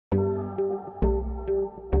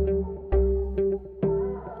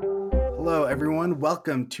Hello, everyone.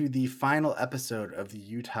 Welcome to the final episode of the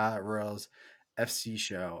Utah Royals FC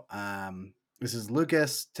show. This is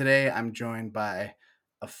Lucas. Today, I'm joined by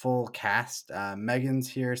a full cast. Megan's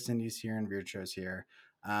here, Cindy's here, and Virtuo's here.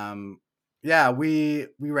 We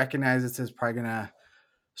recognize this is probably gonna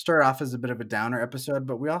start off as a bit of a downer episode,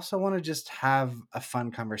 but we also want to just have a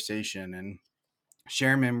fun conversation and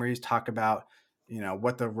share memories, talk about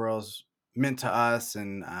what the Royals meant to us,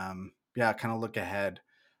 and kind of look ahead.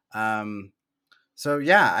 Um,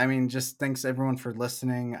 just thanks everyone for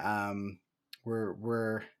listening.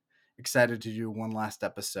 We're excited to do one last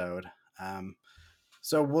episode.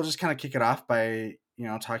 So we'll just kind of kick it off by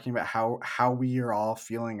talking about how we are all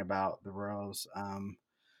feeling about the Royals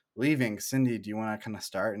leaving. Cindy, do you want to kind of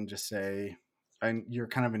start and just say, and you're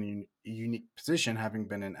kind of in a unique position having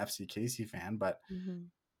been an FC Casey fan, but Mhm.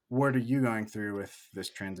 what are you going through with this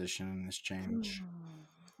transition and this change?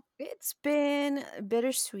 It's been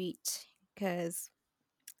bittersweet because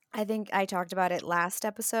I think I talked about it last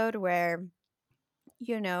episode where,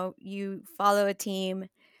 you follow a team,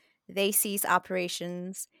 they cease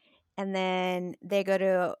operations, and then they go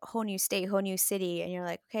to a whole new state, whole new city, and you're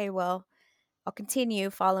like, okay, well, I'll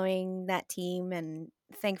continue following that team. And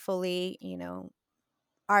thankfully,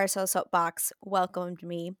 RSL Soapbox welcomed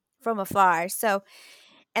me from afar. So,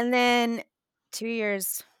 and then 2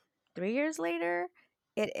 years, 3 years later,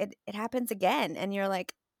 it happens again. And you're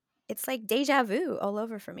like, it's like deja vu all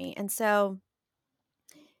over for me. And so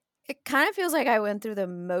it kind of feels like I went through the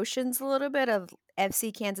motions a little bit of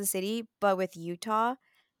FC Kansas City, but with Utah.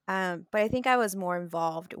 But I think I was more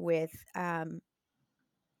involved with the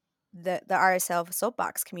RSL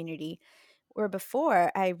soapbox community, where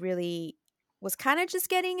before I really was kind of just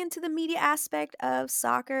getting into the media aspect of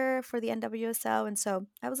soccer for the NWSL. And so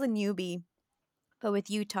I was a newbie. But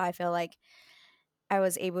with Utah, I feel like I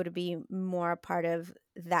was able to be more a part of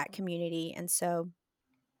that community. And so,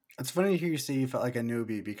 It's funny to hear you say you felt like a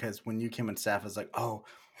newbie because when you came on staff, it's like, oh,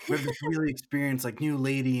 we have this really experienced like new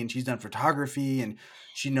lady, and she's done photography, and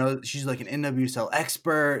she's like an NWSL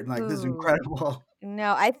expert, and like this is ooh, incredible.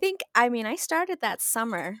 no, I started that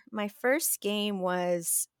summer. My first game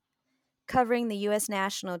was covering the U.S.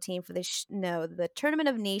 national team for the Tournament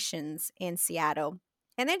of Nations in Seattle.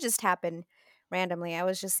 And it just happened randomly. I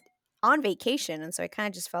was just on vacation. And so it kind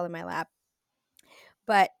of just fell in my lap.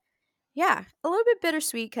 But yeah, a little bit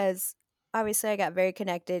bittersweet because obviously I got very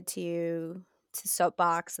connected to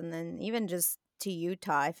Soapbox and then even just to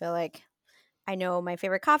Utah. I feel like I know my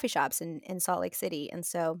favorite coffee shops in Salt Lake City. And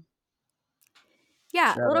so,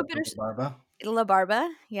 yeah, a Shout little out to bitter. Barba. La Barba,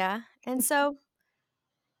 yeah. And so,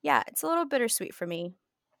 yeah, it's a little bittersweet for me,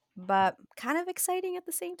 but kind of exciting at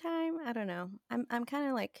the same time. I don't know. I'm kind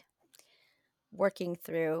of like working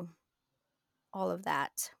through all of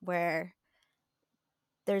that where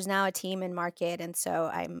there's now a team in market, and so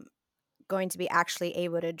I'm going to be actually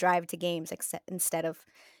able to drive to games instead of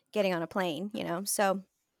getting on a plane. So,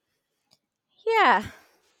 yeah.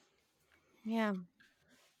 Yeah.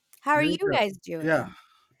 How are you Richard, guys yeah,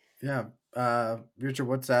 doing? yeah. Richard,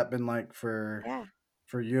 what's that been like Yeah.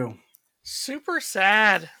 for you? Super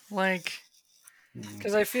sad. Mm.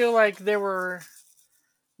 Because I feel like there were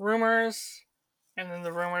rumors, and then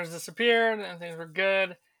the rumors disappeared, and things were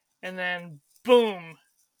good, and then boom,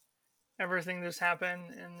 everything just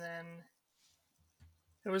happened, and then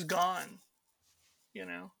it was gone.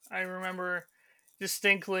 I remember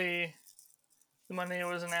distinctly the Monday it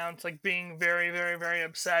was announced, like being very, very, very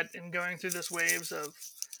upset and going through this waves of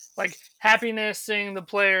like happiness, seeing the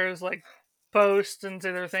players like post and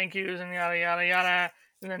say their thank yous and yada yada yada,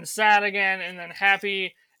 and then sad again, and then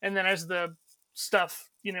happy, and then as the stuff,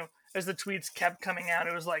 as the tweets kept coming out,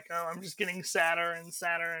 it was like, oh, I'm just getting sadder and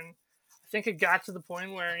sadder, and I think it got to the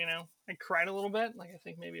point where I cried a little bit, like I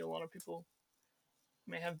think maybe a lot of people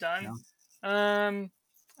may have done. Yeah. Um,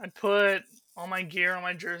 I put all my gear, all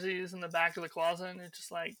my jerseys in the back of the closet, and it's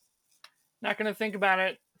just like not gonna think about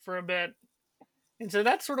it for a bit. And so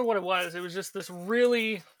that's sort of what it was. It was just this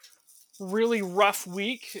really, really rough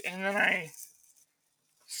week, and then I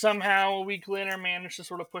somehow a week later managed to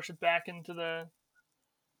sort of push it back into the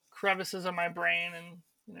crevices of my brain,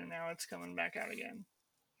 and now it's coming back out again.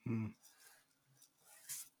 Mm.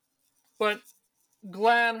 But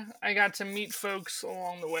glad I got to meet folks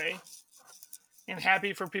along the way, and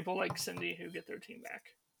happy for people like Cindy who get their team back.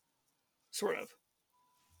 Sort of.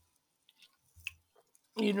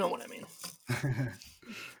 You know what I mean.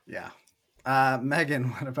 Yeah.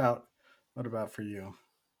 Megan, what about for you?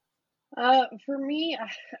 For me,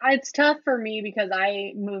 it's tough for me because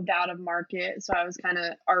I moved out of market, so I was kind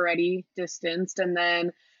of already distanced. And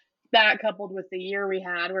then that coupled with the year we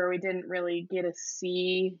had where we didn't really get to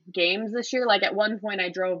see games this year. Like at one point I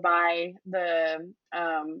drove by the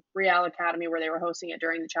Real Academy where they were hosting it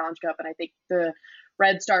during the Challenge Cup, and I think the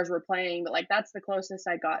Red Stars were playing, but like that's the closest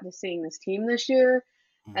I got to seeing this team this year.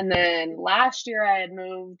 And then last year I had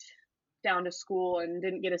moved down to school and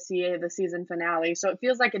didn't get to see the season finale. So it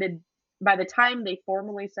feels like it had, by the time they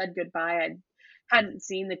formally said goodbye, I hadn't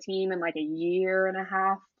seen the team in like a year and a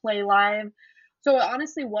half play live. So it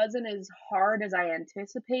honestly wasn't as hard as I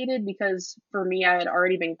anticipated because for me, I had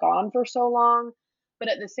already been gone for so long. But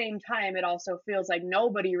at the same time, it also feels like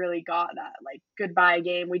nobody really got that like goodbye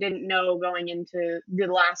game. We didn't know going into the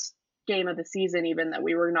last game of the season, even that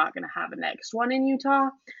we were not going to have a next one in Utah.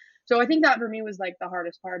 So I think that for me was like the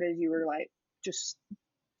hardest part is you were like, just,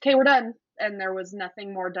 okay, we're done. And there was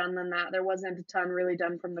nothing more done than that. There wasn't a ton really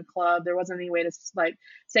done from the club. There wasn't any way to like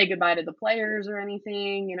say goodbye to the players or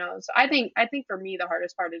anything, you know. So I think for me the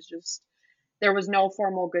hardest part is just there was no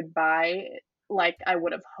formal goodbye like I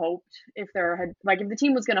would have hoped. If there had, like, if the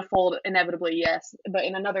team was going to fold, inevitably yes, but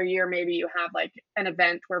in another year maybe you have like an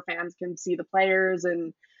event where fans can see the players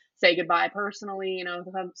and say goodbye personally, you know,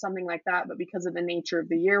 something like that. But because of the nature of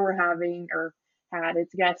the year we're having, or had,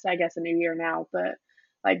 it's I guess a new year now, but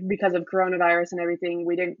like because of coronavirus and everything,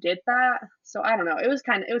 we didn't get that. So I don't know, it was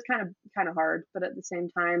kind of hard, but at the same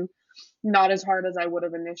time not as hard as I would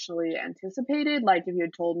have initially anticipated, like if you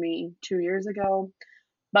had told me 2 years ago.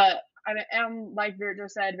 But I am, like Virgil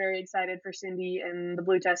said, very excited for Cindy and the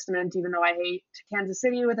Blue Testament, even though I hate Kansas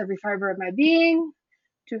City with every fiber of my being,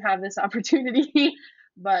 to have this opportunity.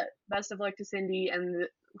 But best of luck to Cindy and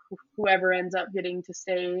whoever ends up getting to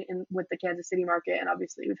stay in with the Kansas City market. And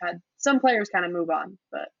obviously, we've had some players kind of move on,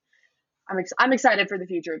 but I'm excited for the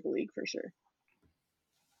future of the league for sure.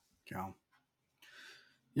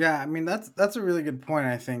 Yeah, I mean that's a really good point.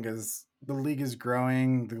 I think is the league is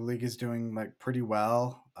growing, the league is doing like pretty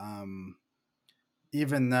well.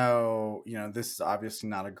 Even though this is obviously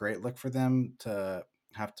not a great look for them to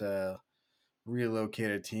have to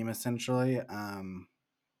relocate a team essentially.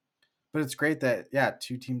 But it's great that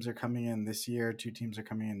two teams are coming in this year, two teams are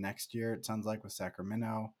coming in next year. It sounds like with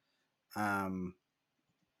Sacramento.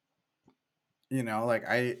 Like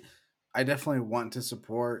I definitely want to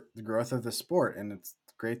support the growth of the sport, and it's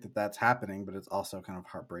great that that's happening. But it's also kind of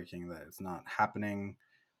heartbreaking that it's not happening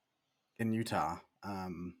in Utah. I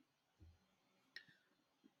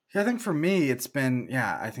think for me, it's been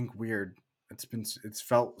I think weird. It's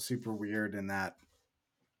felt super weird in that,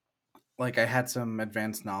 like, I had some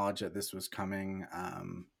advanced knowledge that this was coming,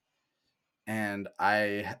 and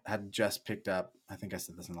I had just picked up. I think I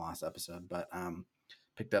said this in the last episode, but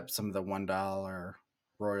picked up some of the $1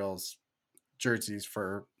 Royals jerseys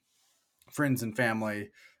for friends and family,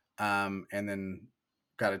 and then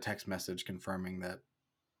got a text message confirming that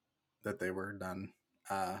they were done,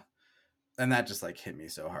 and that just like hit me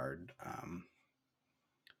so hard.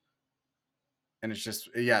 And it's just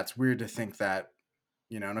it's weird to think that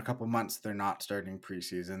in a couple months they're not starting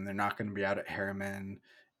preseason. They're not going to be out at Harriman,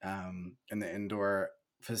 in the indoor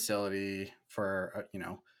facility for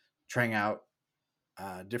trying out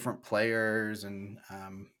different players and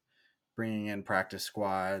bringing in practice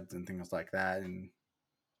squads and things like that. And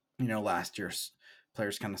last year's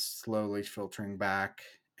players kind of slowly filtering back,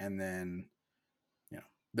 and then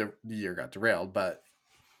the year got derailed, but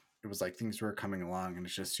it was like things were coming along, and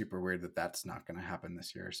it's just super weird that that's not going to happen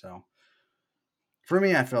this year. So for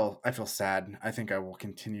me, I feel sad. I think I will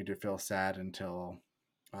continue to feel sad until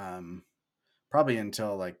probably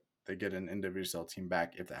until like they get an individual team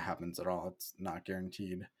back, if that happens at all. It's not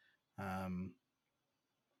guaranteed.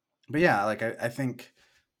 But yeah, like I think,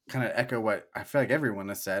 kind of echo what I feel like everyone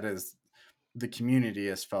has said, is the community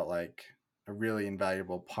has felt like a really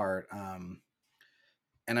invaluable part.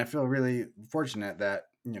 And I feel really fortunate that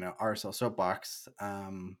RSL Soapbox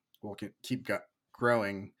will keep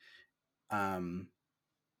growing.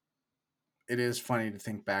 It is funny to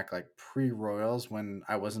think back, like pre-Royals, when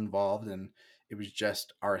I was involved and it was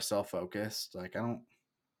just RSL focused. Like I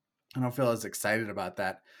don't feel as excited about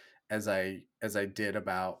that as I did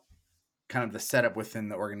about kind of the setup within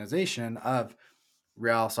the organization of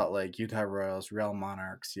Real Salt Lake, Utah Royals, Real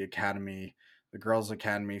Monarchs, the Academy, the Girls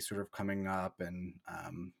Academy sort of coming up and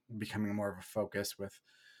becoming more of a focus with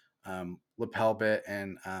Lapelbit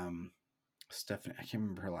and Stephanie. I can't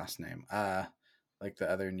remember her last name. Like the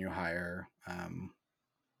other new hire.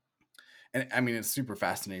 And I mean, it's super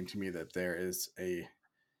fascinating to me that there is a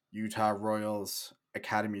Utah Royals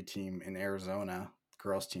Academy team in Arizona,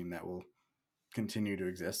 girls team, that will continue to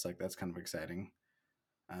exist. Like that's kind of exciting.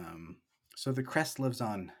 So the crest lives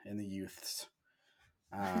on in the youths.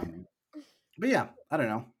 But yeah, I don't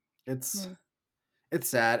know. It's Mm. it's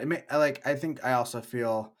sad. I think I also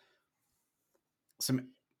feel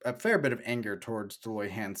a fair bit of anger towards Deloy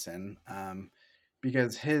Hansen,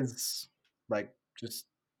 because his like just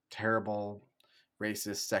terrible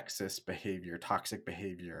racist, sexist behavior, toxic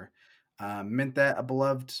behavior, meant that a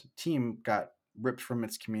beloved team got ripped from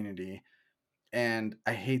its community. And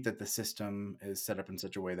I hate that the system is set up in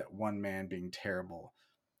such a way that one man being terrible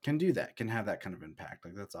can do that, can have that kind of impact.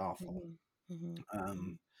 Like that's awful. Mm-hmm.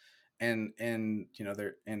 Um, and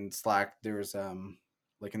there in Slack there was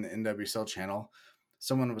like in the NWSL channel,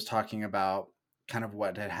 someone was talking about kind of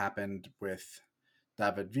what had happened with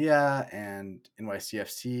David Villa and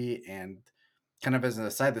NYCFC, and kind of as an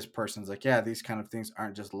aside, this person's like, yeah, these kind of things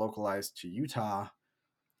aren't just localized to Utah.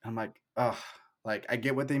 I'm like, oh, like I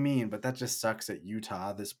get what they mean, but that just sucks at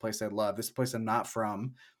Utah, this place I love, this place I'm not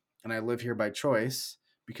from, and I live here by choice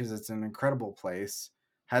because it's an incredible place,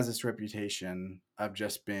 has this reputation of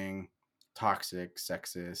just being toxic,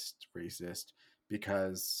 sexist, racist,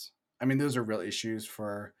 because I mean those are real issues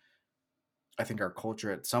for I think our culture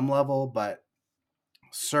at some level, but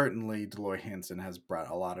certainly Deloy Hansen has brought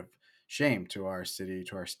a lot of shame to our city,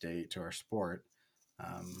 to our state, to our sport.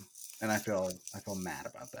 And I feel mad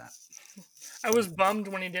about that. I was bummed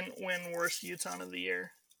when he didn't win Worst Utah of the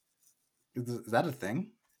Year. Is that a thing?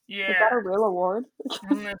 Yeah, Is that a real award?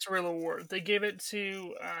 that's a real award. They gave it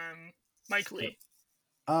to Mike Lee.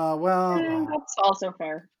 Well, That's also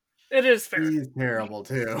fair. It is fair. he's terrible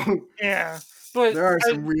too. Yeah, but There are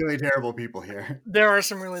some really terrible people here. there are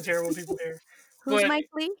some really terrible people here. Who's But Mike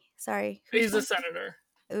Lee? Sorry. Who's he's a Mike Lee? senator.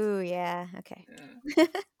 Ooh, yeah. Okay. Yeah.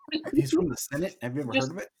 He's from the Senate. Have you ever Just-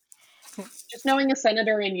 heard of it? Just knowing a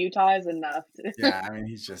senator in Utah is enough. Yeah, I mean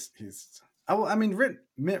he's. Oh, I mean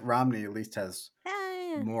Mitt Romney at least has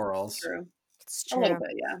Yeah, morals. True. it's A little true.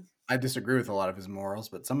 bit, yeah. I disagree with a lot of his morals,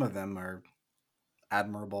 but some of them are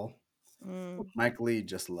admirable. Mm, Mike Lee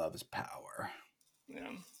just loves power.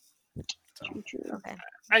 Yeah. So True. okay.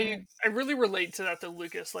 I really relate to that though,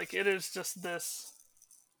 Lucas. Like it is just this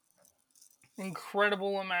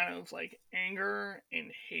incredible amount of like anger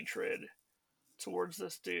and hatred towards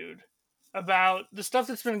this dude about the stuff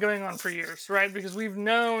that's been going on for years, right? Because we've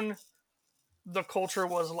known the culture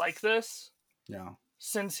was like this yeah,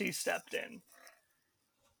 since he stepped in.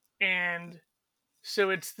 And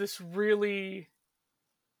so it's this really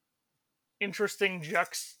interesting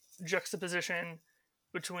juxtaposition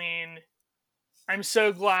between I'm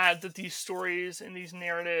so glad that these stories and these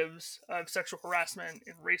narratives of sexual harassment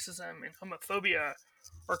and racism and homophobia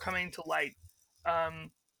are coming to light.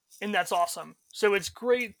 And that's awesome. So it's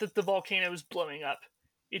great that the volcano is blowing up.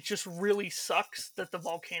 It just really sucks that the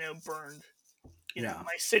volcano burned, Yeah.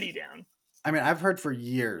 my city down. I mean, I've heard for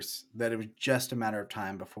years that it was just a matter of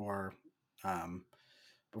time before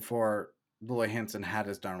Lily Hansen had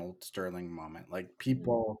his Donald Sterling moment. Like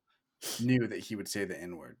people knew that he would say the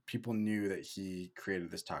N word. People knew that he created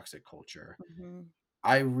this toxic culture. Mm-hmm.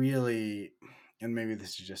 I really, and maybe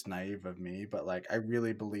this is just naive of me, but like I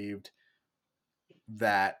really believed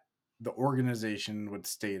that the organization would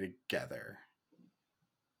stay together.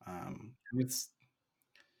 It's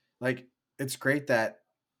like it's great that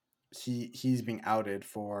he's being outed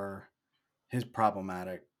for his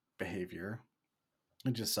problematic behavior.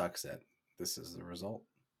 It just sucks that this is the result.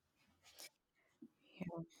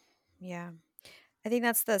 Yeah. Yeah. I think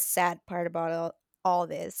that's the sad part about all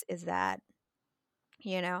this is that,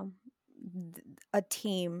 you know, a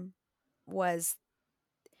team was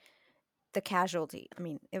the casualty. I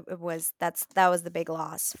mean, it was that was the big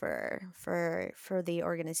loss for the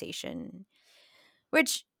organization,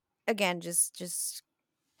 which again just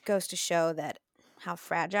goes to show that how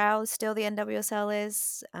fragile still the NWSL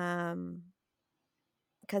is.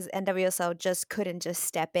 Because NWSL just couldn't just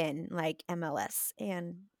step in like MLS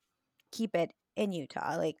and keep it in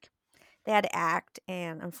Utah. Like they had to act,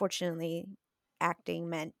 and unfortunately, acting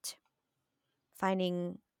meant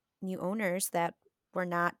finding new owners that were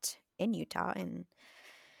not in Utah. And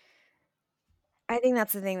I think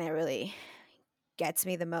that's the thing that really gets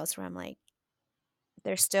me the most, where I'm like,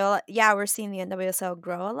 there's still, yeah, we're seeing the NWSL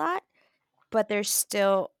grow a lot, but there's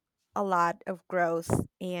still a lot of growth,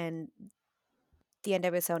 and the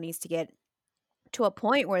NWSL needs to get to a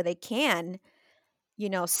point where they can,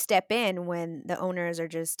 step in when the owners are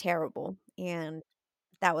just terrible. And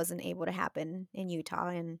that wasn't able to happen in Utah.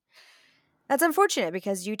 And that's unfortunate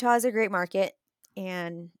because Utah is a great market,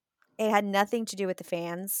 and it had nothing to do with the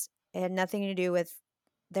fans. It had nothing to do with,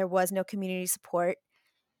 there was no community support.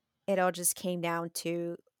 It all just came down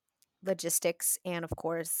to logistics and, of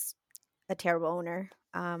course, a terrible owner.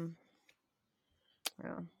 Yeah.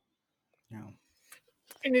 Yeah.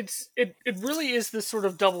 And it really is this sort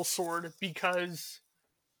of double sword, because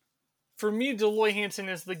for me, Deloy Hansen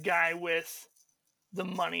is the guy with the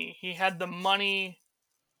money. He had the money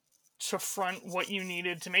to front what you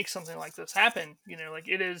needed to make something like this happen. Like,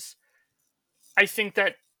 it is. I think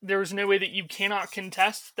that there's no way that you cannot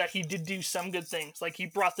contest that he did do some good things. Like, he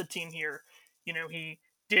brought the team here. He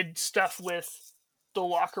did stuff with the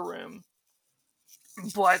locker room,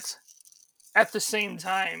 but at the same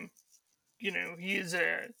time, he is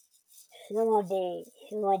a horrible,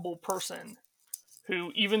 horrible person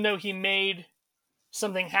who, even though he made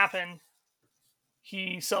something happen,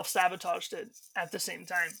 he self sabotaged it at the same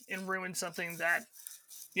time and ruined something that,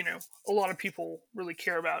 a lot of people really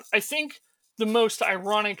care about. I think the most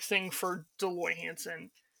ironic thing for Deloy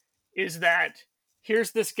Hansen is that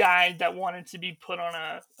here's this guy that wanted to be put on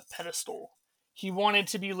a pedestal. He wanted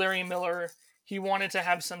to be Larry Miller. He wanted to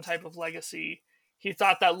have some type of legacy. He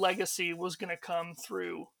thought that legacy was going to come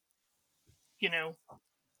through, you know,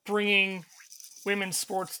 bringing women's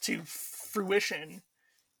sports to fruition.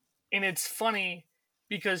 And it's funny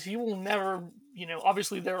because he will never,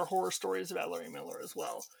 obviously there are horror stories about Larry Miller as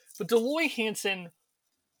well. But Deloy Hansen's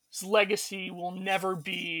legacy will never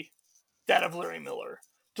be that of Larry Miller.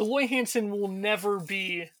 Deloy Hansen will never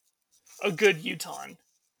be a good Utah.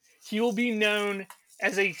 He will be known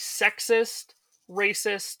as a sexist,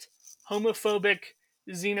 racist, homophobic,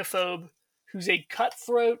 xenophobe who's a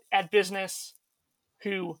cutthroat at business,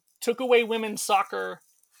 who took away women's soccer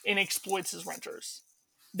and exploits his renters.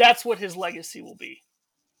 That's what his legacy will be.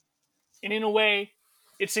 And in a way,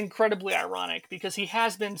 it's incredibly ironic because he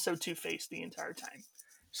has been so two-faced the entire time.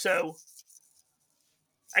 So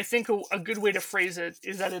I think a good way to phrase it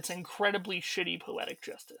is that it's incredibly shitty poetic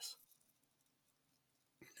justice.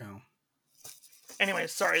 No. Anyway,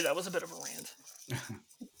 sorry, that was a bit of a rant.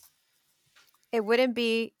 It wouldn't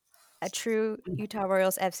be a true Utah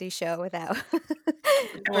Royals FC show without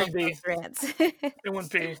It wouldn't be. rants. It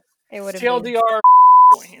wouldn't be. It wouldn't be. TLDR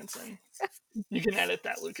Hansen. You can edit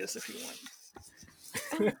that, Lucas, if you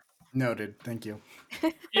want. Noted. Thank you.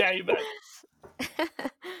 Yeah, you bet.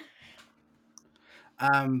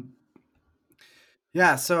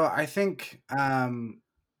 Yeah, so I think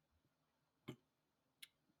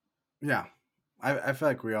yeah, I feel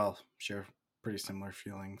like we all share pretty similar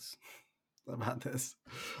feelings about this.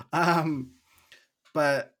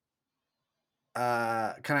 But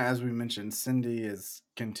kind of as we mentioned, Cindy is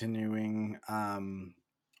continuing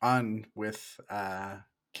on with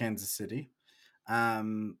Kansas City.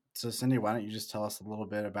 So Cindy, why don't you just tell us a little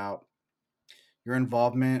bit about your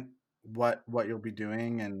involvement, what you'll be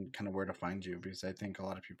doing, and kind of where to find you, because I think a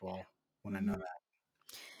lot of people want to know that.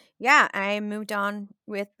 Yeah, I moved on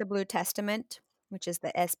with the Blue Testament, which is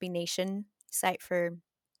the SB Nation site for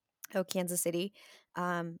Kansas City.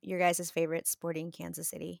 Your guys' favorite Sporting Kansas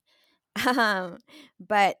City.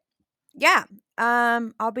 But yeah,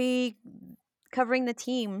 I'll be covering the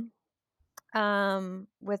team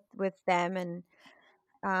with them, and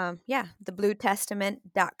yeah,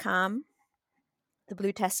 thebluetestament.com, the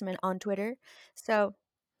Blue Testament on Twitter. So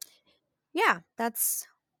yeah, that's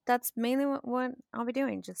mainly what I'll be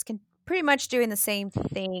doing. Just pretty much doing the same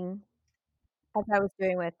thing as I was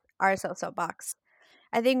doing with RSL Soapbox.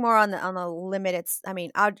 I think more on the limited. I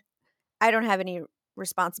mean, I don't have any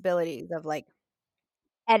responsibilities of like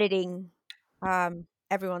editing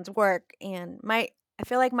everyone's work, and I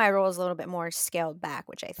feel like my role is a little bit more scaled back,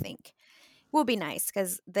 which I think will be nice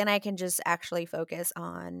because then I can just actually focus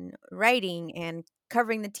on writing and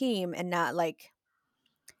covering the team and not like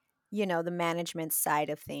the management side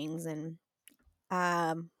of things. And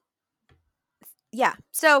yeah,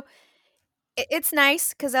 so it's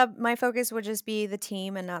nice because my focus would just be the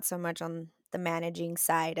team and not so much on the managing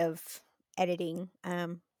side of editing. So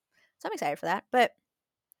I'm excited for that. But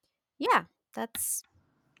yeah, that's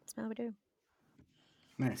what I would do.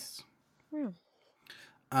 Nice. Yeah.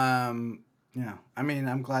 Yeah, I mean,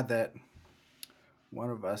 I'm glad that one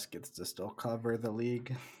of us gets to still cover the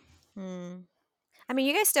league. I mean,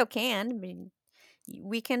 you guys still can. I mean,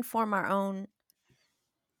 we can form our own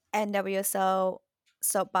NWSL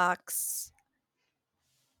soapbox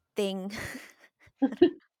thing.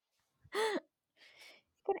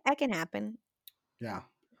 That can happen. Yeah.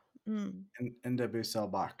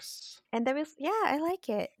 NWSL box. Yeah, I like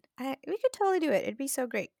it. We could totally do it. It'd be so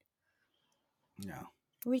great. Yeah.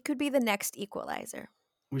 We could be the next Equalizer.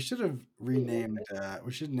 We should have renamed.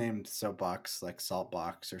 We should name Soapbox like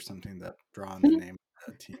Saltbox or something that draw on the name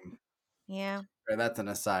of the team. Yeah. Or that's an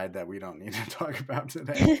aside that we don't need to talk about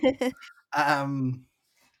today.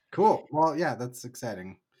 Cool. Well, yeah, that's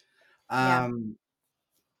exciting. Yeah.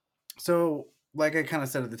 So like I kind of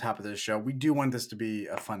said at the top of this show, we do want this to be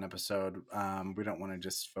a fun episode. We don't want to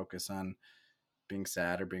just focus on being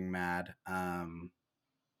sad or being mad.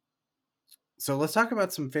 So let's talk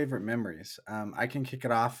about some favorite memories. I can kick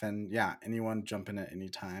it off, and yeah, anyone jump in at any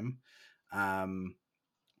time.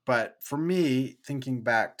 But for me, thinking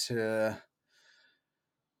back to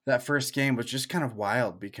that first game was just kind of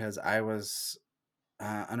wild because I was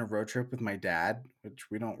on a road trip with my dad, which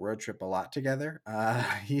we don't road trip a lot together.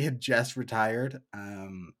 He had just retired,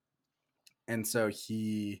 and so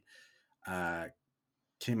he uh,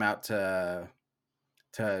 came out to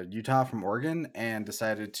Utah from Oregon and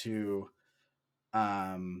decided to.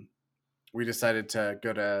 We decided to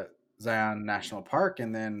go to Zion National Park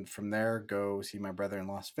and then from there go see my brother in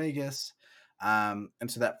Las Vegas. And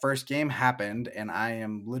so that first game happened, and I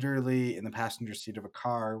am literally in the passenger seat of a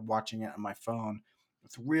car watching it on my phone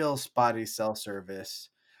with real spotty cell service.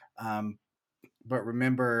 Um, but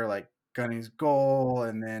remember, like Gunny's goal,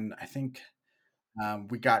 and then I think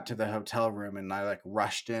we got to the hotel room, and I like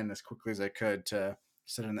rushed in as quickly as I could to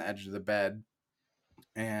sit on the edge of the bed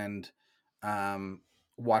and um,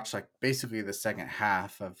 watch like basically the second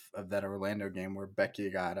half of that Orlando game where Becky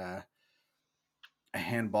got a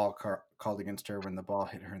handball called against her when the ball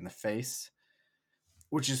hit her in the face,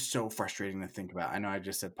 which is so frustrating to think about. I know I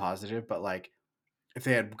just said positive, but like if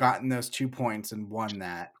they had gotten those 2 points and won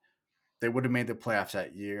that, they would have made the playoffs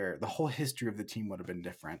that year. The whole history of the team would have been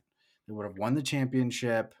different. They would have won the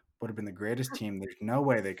championship, would have been the greatest team. There's no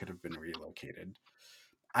way they could have been relocated.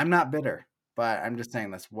 I'm not bitter, but I'm just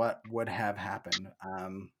saying that's what would have happened.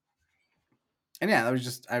 And yeah, that was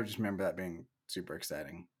just I just remember that being super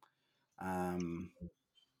exciting. Um,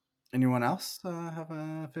 anyone else have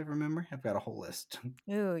a favorite memory? I've got a whole list.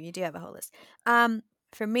 Ooh, you do have a whole list.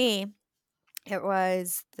 For me, it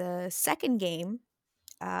was the second game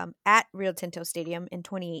at Rio Tinto Stadium in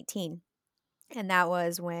 2018. And that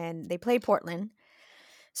was when they played Portland.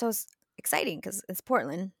 So it's exciting because it's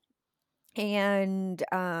Portland. And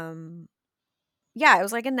yeah, it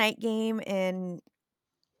was like a night game. And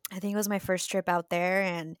I think it was my first trip out there.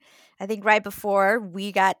 And I think right before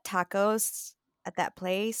we got tacos at that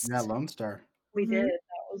place. Yeah, Lone Star. We Mhm. did.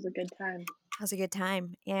 That was a good time. That was a good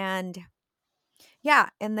time. And yeah,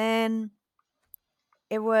 and then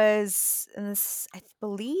it was, in this, I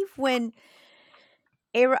believe, when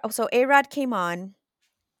A-Rod came on.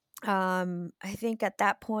 I think at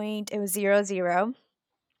that point it was 0-0,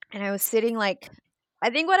 and I was sitting like, I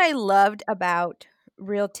think what I loved about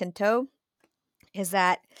Rio Tinto is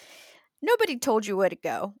that nobody told you where to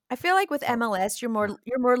go. I feel like with MLS you're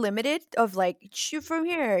more limited of like shoot from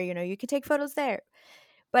here, you can take photos there.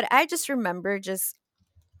 But I just remember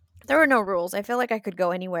there were no rules. I feel like I could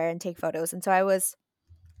go anywhere and take photos, and so I was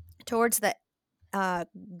towards the uh,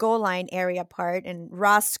 goal line area part, and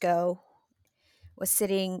Roscoe was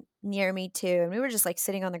sitting near me too, and we were just like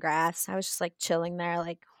sitting on the grass. I was just like chilling there,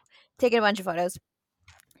 like taking a bunch of photos.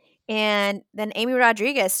 And then Amy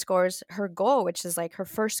Rodriguez scores her goal, which is like her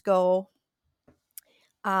first goal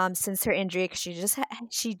since her injury, because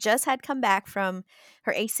she just had come back from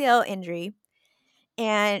her ACL injury.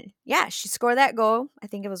 And yeah, she scored that goal. I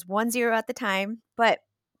think it was 1-0 at the time, but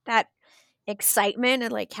that excitement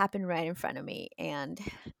it like happened right in front of me. And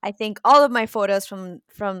I think all of my photos from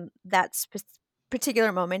that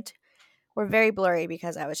particular moment were very blurry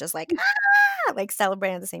because I was just like like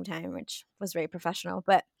celebrating at the same time, which was very professional.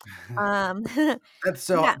 But That's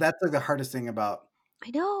yeah, that's like the hardest thing about I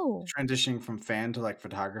know. transitioning from fan to like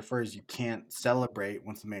photographer is you can't celebrate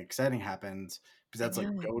when something exciting happens because I that's like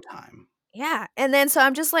know. go time. Yeah. And then so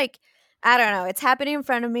I'm just like, I don't know. It's happening in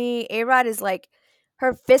front of me. A-Rod is like,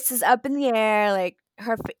 her fist is up in the air. Like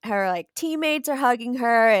her like teammates are hugging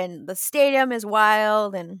her, and the stadium is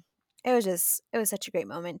wild. And it was such a great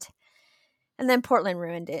moment. And then Portland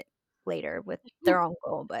ruined it later with their own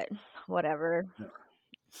goal, but whatever.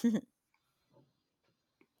 Yeah.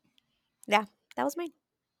 Yeah, that was mine.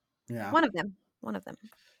 Yeah. One of them. One of them.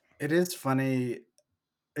 It is funny.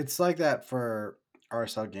 It's like that for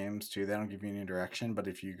RSL games too. They don't give you any direction, but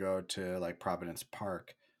if you go to like Providence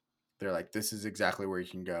Park, they're like, "This is exactly where you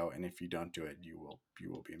can go, and if you don't do it, you will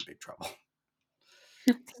be in big trouble."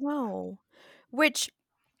 No. Which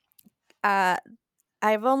uh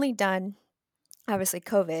I've only done, obviously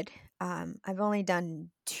COVID. I've only done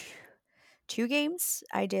two games.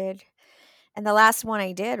 I did, and the last one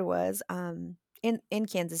I did was in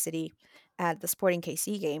Kansas City at the Sporting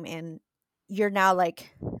KC game, and you're now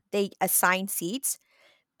like, they assign seats,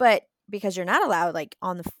 but because you're not allowed like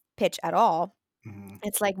on the pitch at all, Hmm.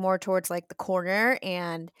 it's like more towards like the corner,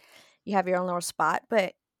 and you have your own little spot.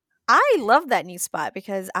 But I love that new spot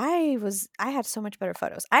because I had so much better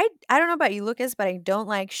photos. I don't know about you, Lucas, but I don't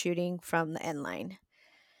like shooting from the end line.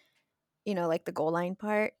 Like the goal line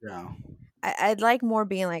part. Yeah. I'd like more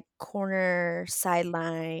being like corner,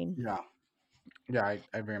 sideline. Yeah. Yeah,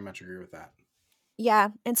 I very much agree with that. Yeah,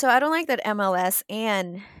 and so I don't like that MLS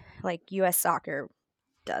and like US soccer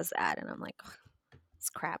does that, and I'm like, "Ugh, it's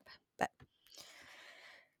crap." But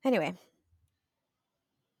anyway,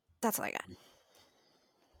 that's all I got.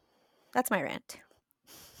 That's my rant.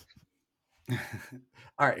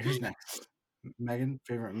 All right, who's next? Megan,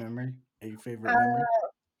 favorite memory? A favorite Uh, memory?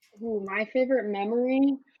 my favorite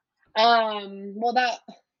memory. Well,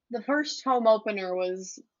 the first home opener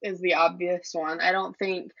is the obvious one. I don't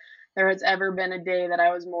think there has ever been a day that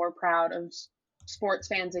I was more proud of sports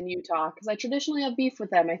fans in Utah because I traditionally have beef with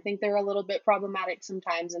them. I think they're a little bit problematic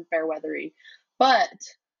sometimes and fair weathery, but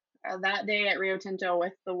that day at Rio Tinto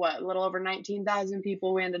with the a little over 19,000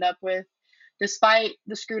 people we ended up with, despite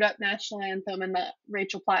the screwed up national anthem and the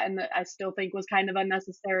Rachel Platten that I still think was kind of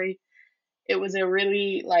unnecessary, it was a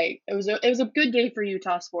really it was a good day for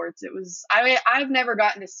Utah sports. It was I've never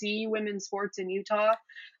gotten to see women's sports in Utah.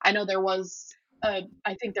 I know there was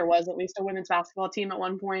I think there was at least a women's basketball team at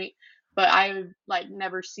one point, but I've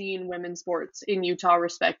never seen women's sports in Utah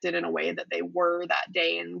respected in a way that they were that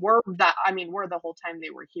day, and were the whole time they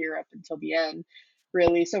were here up until the end,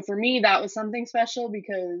 really. So for me that was something special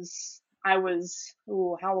because I was,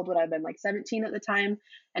 how old would I have been, like 17 at the time,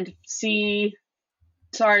 and to see,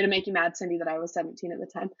 sorry to make you mad, Cindy, that I was 17 at the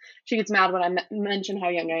time. She gets mad when I mention how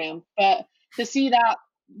young I am. But to see that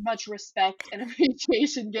much respect and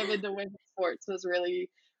appreciation given to women's sports was really,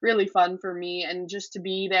 really fun for me. And just to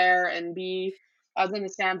be there and I was in the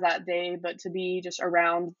stands that day, but to be just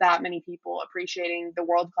around that many people appreciating the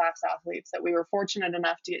world-class athletes that we were fortunate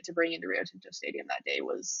enough to get to bring into Rio Tinto Stadium that day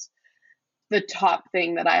was the top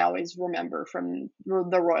thing that I always remember from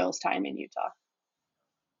the Royals' time in Utah.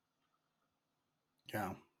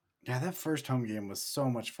 Yeah. Yeah, that first home game was so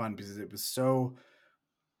much fun because it was so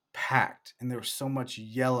packed and there was so much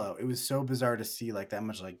yellow. It was so bizarre to see that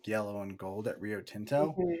much yellow and gold at Rio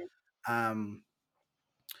Tinto. Mhm.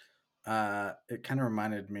 It kind of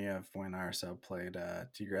reminded me of when RSL played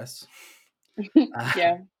Tigres.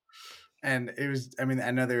 Yeah. And it was, I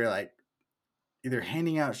know they were either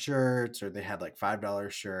handing out shirts or they had $5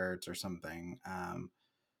 shirts or something.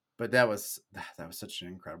 But that was such an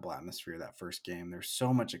incredible atmosphere that first game. There's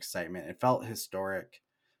so much excitement. It felt historic.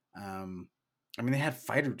 They had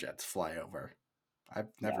fighter jets fly over. I've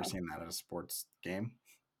never seen that at a sports game.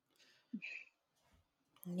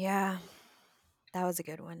 Yeah, that was a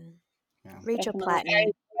good one. Yeah. Rachel Definitely.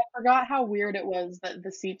 Platten. I forgot how weird it was that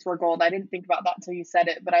the seats were gold. I didn't think about that until you said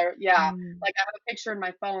it, but I have a picture in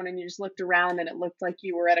my phone and you just looked around and it looked like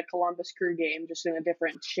you were at a Columbus Crew game, just in a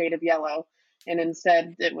different shade of yellow. And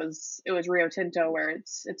instead it was Rio Tinto, where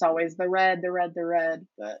it's always the red.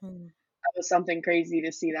 But that was something crazy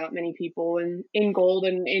to see that many people in gold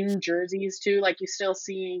and in jerseys too. You still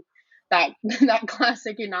see that that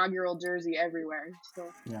classic inaugural jersey everywhere.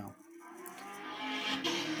 So Yeah.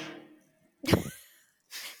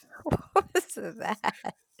 What was that?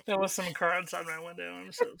 There was some car outside my window.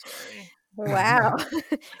 I'm so sorry. Wow.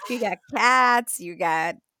 You got cats, you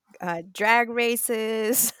got drag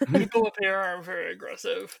races. People up here are very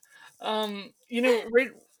aggressive.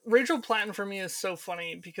 Rachel Platten for me is so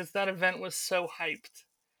funny because that event was so hyped.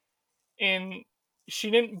 And she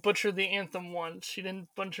didn't butcher the anthem once. She didn't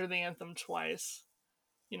butcher the anthem twice.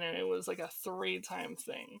 It was like a 3-time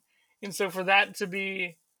thing. And so for that to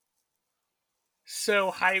be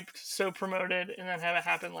so hyped, so promoted, and then have it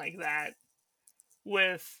happen like that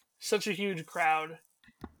with such a huge crowd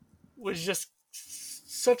was just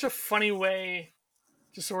such a funny way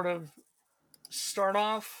to sort of start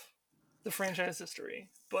off the franchise history.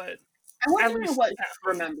 But I wonder what she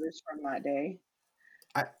remembers from that day.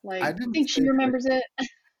 I think she remembers it.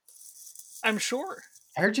 I'm sure.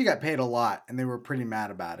 I heard she got paid a lot, and they were pretty mad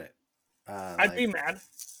about it. I'd be mad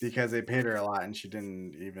because they paid her a lot, and she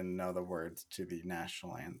didn't even know the words to the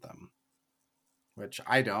national anthem, which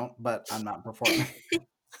I don't, but I'm not performing.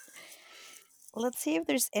 Let's see if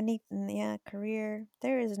there's any career.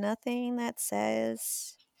 There is nothing that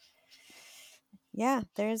says. Yeah,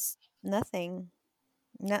 there's nothing.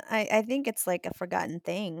 No, I think it's like a forgotten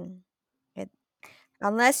thing.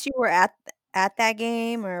 Unless you were at that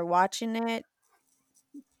game or watching it.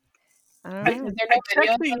 I don't know. I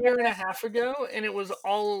checked a year and a half ago, and it was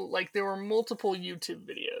all there were multiple YouTube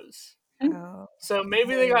videos. Oh. So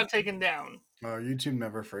maybe they got taken down. Oh, YouTube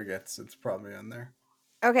never forgets. It's probably on there.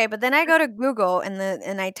 Okay, but then I go to Google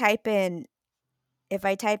and I type in, if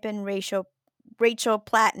I type in Rachel Rachel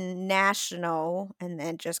Platten national, and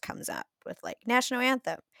then just comes up with like national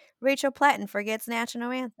anthem. Rachel Platten forgets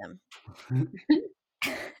national anthem.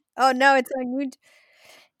 Oh no, it's on you.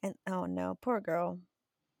 And oh no, poor girl.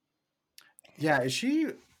 Yeah, is she?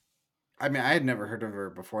 I mean, I had never heard of her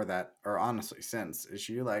before that, or honestly, since. Is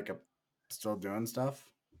she like still doing stuff?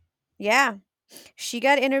 Yeah. She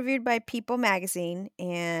got interviewed by People magazine,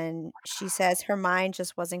 and she says her mind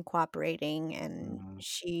just wasn't cooperating, and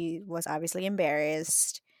she was obviously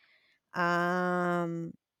embarrassed. Yeah,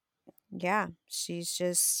 she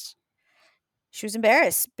was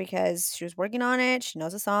embarrassed because she was working on it. She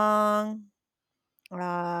knows a song.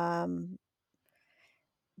 But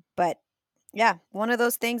yeah, one of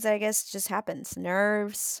those things I guess just happens.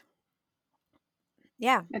 Nerves.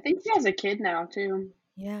 Yeah. I think she has a kid now too.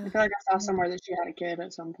 Yeah. I feel like I saw somewhere that she had a kid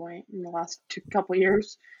at some point in the last couple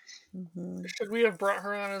years. Mm-hmm. Should we have brought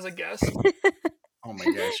her on as a guest? Oh my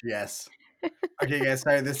gosh, yes. Okay, guys,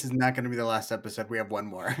 sorry, this is not going to be the last episode. We have one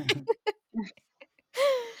more.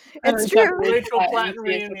 It's true. Rachel Platten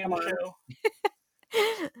reunion show.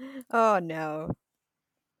 Oh no.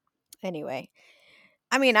 Anyway,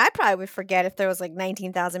 I mean, I probably would forget if there was like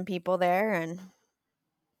 19,000 people there, and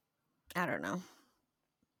I don't know.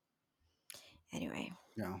 Anyway.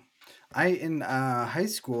 Yeah. In high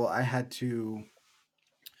school, I had to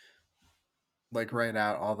like write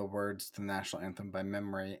out all the words to the national anthem by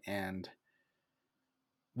memory, and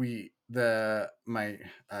my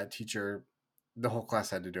teacher, the whole class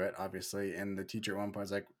had to do it, obviously, and the teacher at one point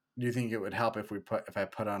was like, do you think it would help if I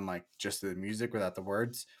put on like just the music without the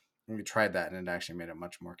words? And we tried that, and it actually made it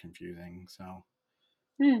much more confusing. So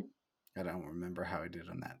I don't remember how I did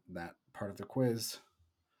on that part of the quiz.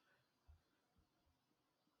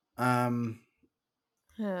 That's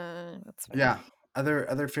funny. Yeah.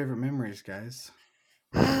 Other favorite memories, guys.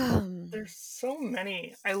 There's so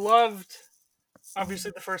many. I loved,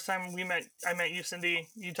 obviously, the first time I met you, Cindy.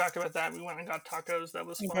 You talked about that. We went and got tacos. That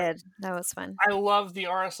was fun. We did. That was fun. I loved the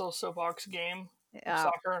RSL Soapbox game of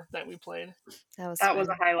soccer that we played. That was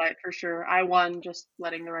a highlight for sure. I won, just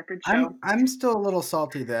letting the record show. I'm still a little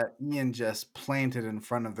salty that Ian just planted in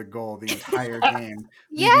front of the goal the entire game.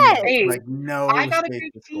 Yes. Hey, like no I got a space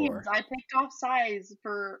good to team. score. I picked off size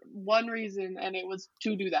for one reason, and it was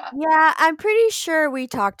to do that. Yeah, I'm pretty sure we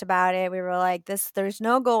talked about it. We were like, there's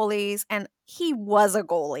no goalies, and he was a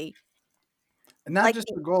goalie. And not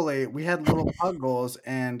just the goalie, we had little pug goals,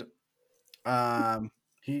 and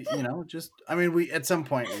he, we at some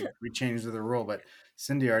point we changed the rule, but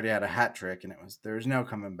Cindy already had a hat trick, and there was no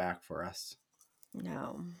coming back for us.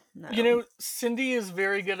 No. Cindy is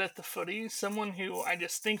very good at the footy. Someone who I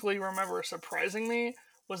distinctly remember surprising me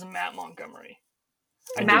was Matt Montgomery.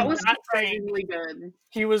 Matt was surprisingly good.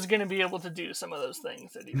 He was going to be able to do some of those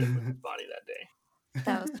things that he did with his body that day.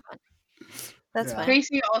 That was fun. That's fun.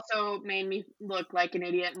 Casey also made me look like an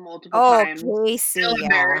idiot multiple times. Casey. Still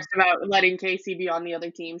embarrassed about letting Casey be on the other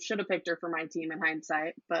team. Should have picked her for my team in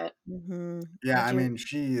hindsight, but yeah, I mean,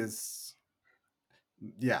 she's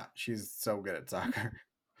so good at soccer.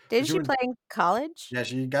 Did she play in college? Yeah,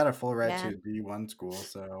 she got a full ride to D1 school.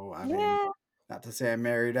 So I mean, not to say I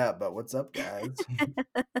married up, but what's up, guys?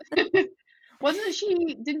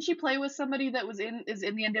 Didn't she play with somebody that is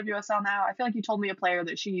in the NWSL now? I feel like you told me a player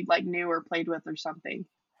that she like knew or played with or something.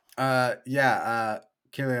 Kelia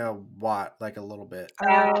Watt, like a little bit.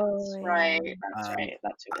 That's right. That's who it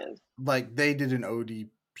is. Like they did an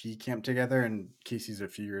ODP camp together, and Casey's a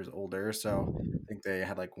few years older, so I think they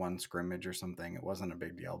had like one scrimmage or something. It wasn't a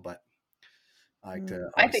big deal, but I like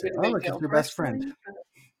to I think say, it's your best friend.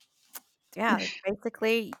 Yeah,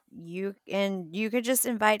 basically you could just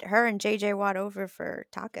invite her and JJ Watt over for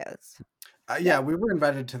tacos. Yeah, we were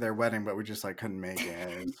invited to their wedding, but we just like couldn't make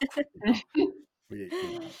it. We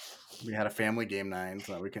had a family game night,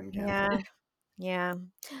 so we couldn't cancel. Yeah.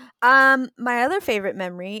 My other favorite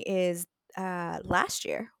memory is last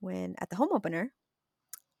year when at the home opener,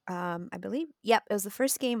 I believe, it was the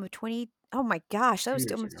first game of 20. Oh my gosh, that was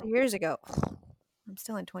almost 2 years ago. I'm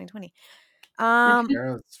still in 2020.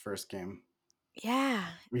 Arrow's first game. Yeah,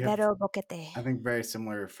 we have, I think very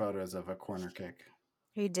similar photos of a corner kick.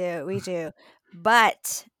 We do.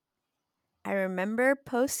 But I remember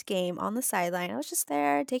post game on the sideline, I was just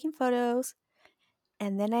there taking photos,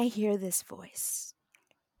 and then I hear this voice.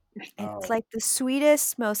 It's like the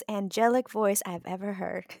sweetest, most angelic voice I've ever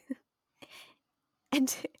heard.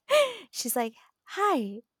 And she's like,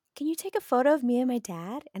 "Hi, can you take a photo of me and my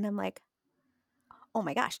dad?" And I'm like, "Oh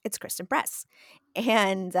my gosh, it's Kristen Press."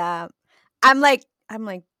 And I'm like,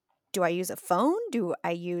 do I use a phone?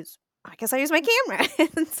 I guess I use my camera.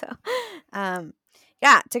 And so,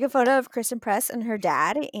 took a photo of Kristen Press and her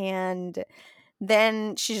dad, and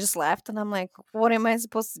then she just left, and I'm like, what am I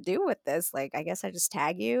supposed to do with this? Like, I guess I just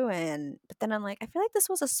tag you. But then I'm like, I feel like this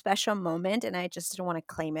was a special moment, and I just didn't want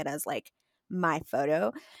to claim it as like my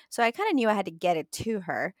photo. So I kind of knew I had to get it to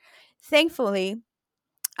her. Thankfully,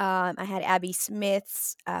 I had Abby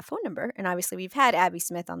Smith's phone number, and obviously we've had Abby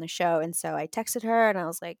Smith on the show, and so I texted her and I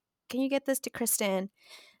was like, "Can you get this to Kristen?"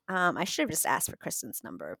 I should have just asked for Kristen's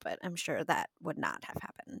number, but I'm sure that would not have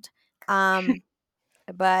happened.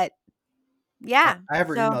 But yeah, I have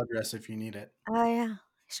her so email address if you need it. oh yeah,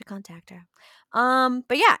 I should contact her.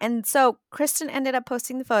 But yeah, and so Kristen ended up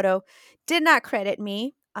posting the photo, did not credit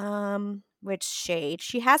me. Which shade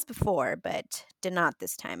she has before, but did not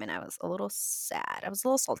this time, and I was a little sad. I was a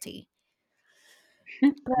little salty. I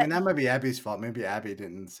mean, But that might be Abby's fault. Maybe Abby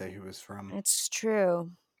didn't say who it was from. it's true.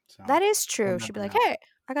 So That is that true. might She'd be be like, how- "Hey,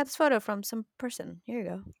 I got this photo from some person. Here you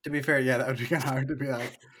go." To be fair, yeah, that would be kind of hard to be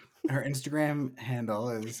like, her Instagram handle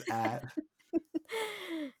is at.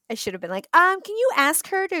 I should have been like, can you ask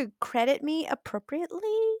her to credit me appropriately?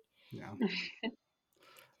 Yeah.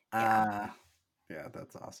 Yeah. Yeah,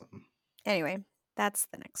 that's awesome. Anyway, that's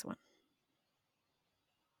the next one.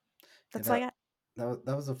 That's Yeah, all I got.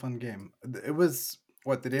 that was a fun game. It was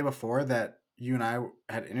what, the day before that you and I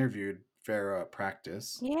had interviewed Farah at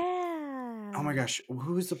practice. Yeah. Oh my gosh,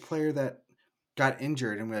 who was the player that got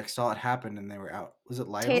injured and we like saw it happen and they were out? Was it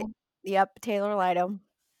Lytle? Yep, Taylor Lido.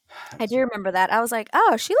 I That's- do remember that. I was like,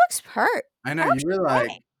 oh, she looks hurt. I know How's you she were like,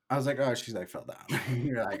 playing? I was like, oh, she's like fell down.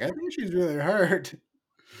 You're like, I think she's really hurt.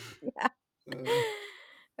 Yeah. Uh,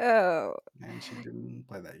 Oh, and she didn't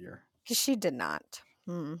play that year. she did not.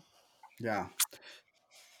 Yeah.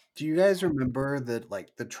 Do you guys remember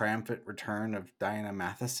the triumphant return of Diana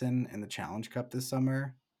Matheson in the Challenge Cup this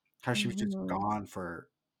summer? How she was just Mhm. gone for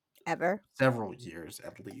Ever. several years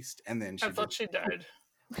at least, and then I she thought just she died.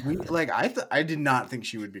 I did not think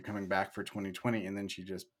she would be coming back for 2020, and then she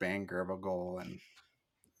just banged Gerba goal and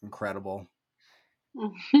incredible.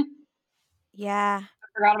 Yeah. I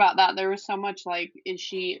forgot about that. There was so much like, is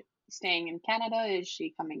she staying in Canada? Is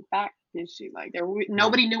she coming back? Is she like there?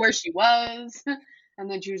 Nobody knew where she was,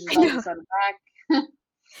 and then she was just I all of know. a sudden back.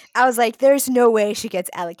 I was like, there's no way she gets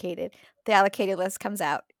allocated. The allocated list comes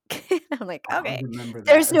out. I'm like, I okay. remember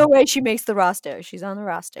There's that. no way she makes the roster. She's on the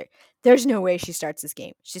roster. There's no way she starts this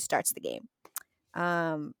game. She starts the game.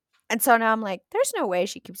 And so now I'm like, there's no way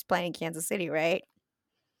she keeps playing Kansas City, right?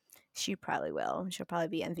 She probably will. She'll probably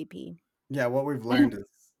be MVP. Yeah, what we've learned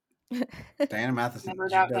is Diana Matheson, Never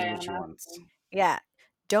she doubt does Diana what she wants. Matheson. Yeah.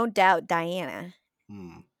 Don't doubt Diana.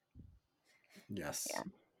 Yes. Yeah.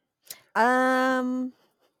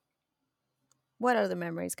 What other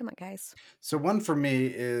memories? Come on, guys. So one for me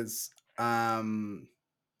is a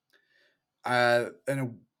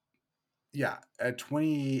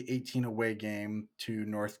 2018 away game to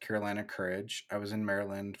North Carolina Courage. I was in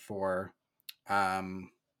Maryland for to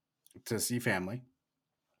see family,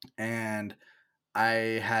 and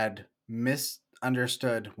I had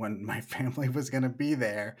misunderstood when my family was going to be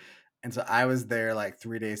there, and so I was there like 2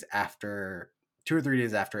 or 3 days after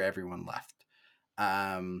everyone left.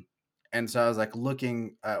 And so I was like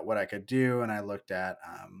looking at what I could do, and I looked at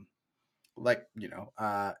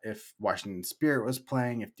if Washington Spirit was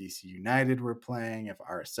playing, if DC United were playing, if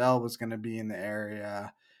RSL was going to be in the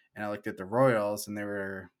area. And I looked at the Royals and they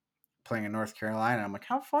were playing in North Carolina. I'm like,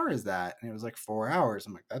 how far is that? And it was like 4 hours.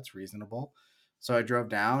 I'm like, that's reasonable. So I drove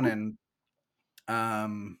down and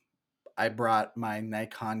I brought my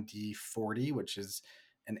Nikon D40, which is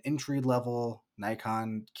an entry-level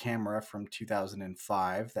Nikon camera from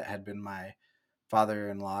 2005 that had been my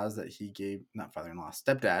stepdads that he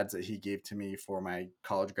gave to me for my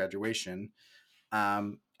college graduation.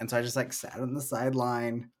 And so I just like sat on the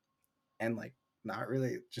sideline and like not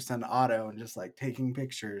really just on auto and just like taking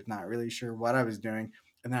pictures, not really sure what I was doing.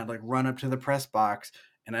 And then I'd like run up to the press box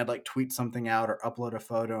and I'd like tweet something out or upload a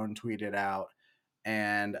photo and tweet it out.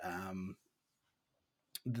 And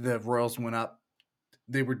the Royals went up.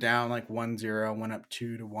 They were down like 1-0, went up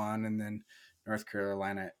 2-1, and then North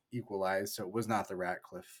Carolina equalized. So it was not the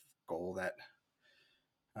Ratcliffe goal that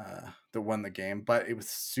won the game, but it was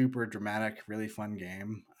super dramatic, really fun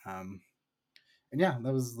game. And yeah,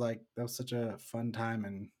 that was such a fun time,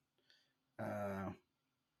 and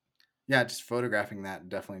just photographing that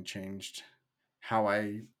definitely changed how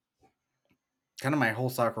I kind of my whole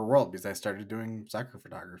soccer world, because I started doing soccer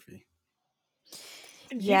photography.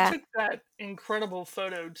 Yeah. You took that incredible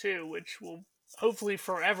photo too, which will hopefully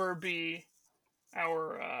forever be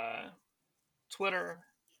our Twitter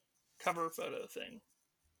cover photo thing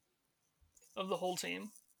of the whole team.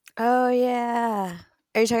 Oh yeah.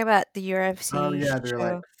 Are you talking about the UFC? Oh yeah, they're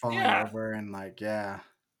like show? falling Yeah. over and like yeah.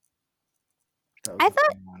 That was I a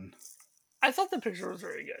thought, fun one. I thought the picture was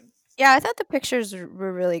very good. yeah, I thought the pictures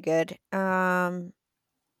were really good.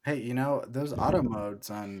 Hey, those auto modes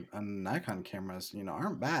on Nikon cameras,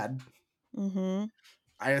 aren't bad. Mm-hmm.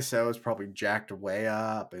 ISO is probably jacked way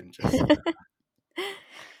up and just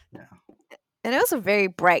yeah, And it was a very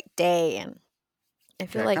bright day, and I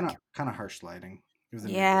feel yeah, kind of like, kind of harsh lighting. It was a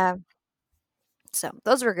new day. yeah, so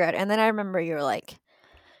those were good. And then I remember you were like,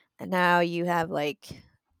 and now you have like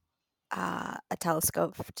a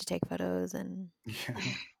telescope to take photos, and Yeah.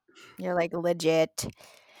 you're like legit.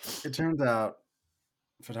 It turns out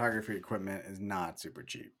photography equipment is not super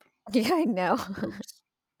cheap. Yeah, I know. Oops.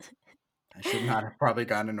 I should not have probably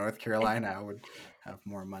gone to North Carolina. I would have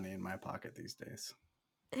more money in my pocket these days.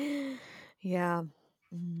 Yeah.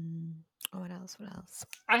 Mm. What else? What else?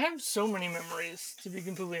 I have so many memories, to be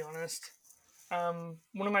completely honest.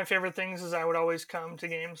 One of my favorite things is I would always come to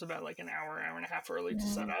games about like an hour, hour and a half early to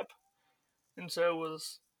set up, and so it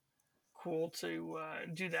was cool to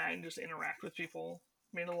do that and just interact with people.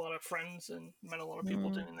 Made a lot of friends and met a lot of people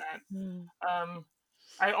Mm. doing that. Mm.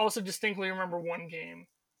 I also distinctly remember one game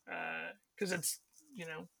because it's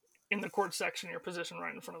in the court section, you're positioned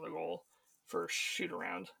right in front of the goal for shoot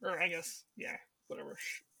around, or I guess whatever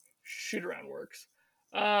shoot around works.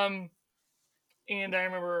 Um, and I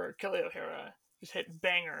remember Kelly O'Hara just hit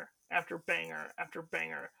banger after banger after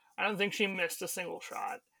banger. I don't think she missed a single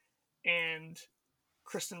shot, and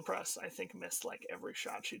Kristen Press, I think, missed like every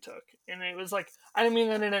shot she took. And it was like, I didn't mean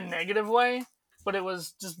that in a negative way, but it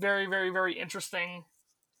was just very, very, very interesting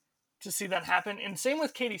to see that happen. And same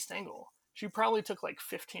with Katie Stengel. She probably took like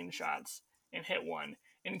 15 shots and hit one.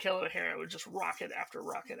 And Kelly O'Hara would just rocket after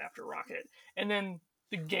rocket after rocket. And then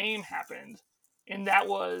the game happened. And that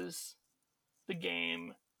was the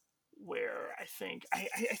game where I think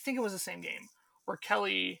it was the same game where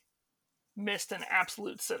Kelly missed an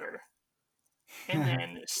absolute sitter and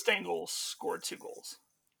then Stengel scored 2 goals.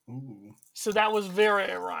 Ooh. So that was very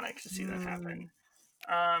ironic to see that Mm.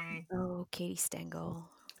 happen. Oh, Katie Stengel.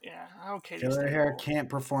 Yeah, okay. Killer Hair can't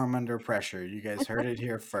perform under pressure. You guys heard it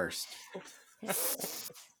here first.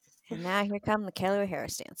 And now here come the Kelly O'Hara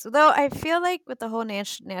stance. Though I feel like with the whole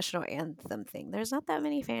national anthem thing, there's not that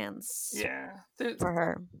many fans Yeah, for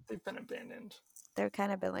her. they've been abandoned. They've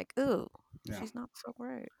kind of been like, ooh, Yeah. she's not so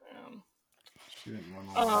great. She didn't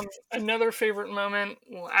win Another favorite moment,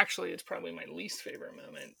 well, actually, it's probably my least favorite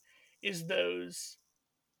moment, is those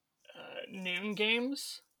noon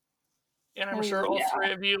games. And I'm sure all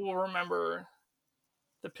three of you will remember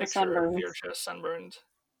the picture of Virtua sunburned.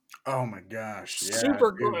 Oh my gosh. Yeah.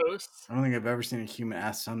 Super dude. gross. I don't think I've ever seen a human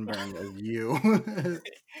ass sunburned as you. It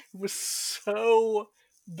was so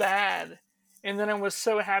bad. And then I was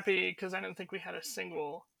so happy because I didn't think we had a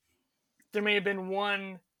single. There may have been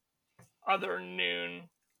one other noon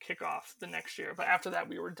kickoff the next year, but after that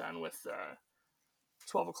we were done with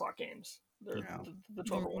 12 o'clock games. The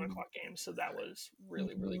 12 or 1 o'clock games. So that was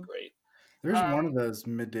really, really great. There's one of those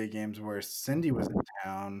midday games where Cindy was in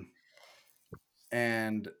town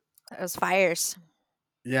and it was fires.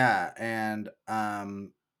 Yeah, and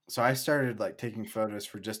so I started like taking photos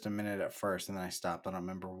for just a minute at first, and then I stopped. I don't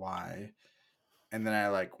remember why. And then I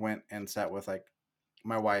like went and sat with like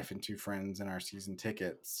my wife and 2 friends in our season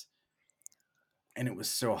tickets. And it was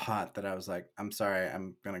so hot that I was like, I'm sorry,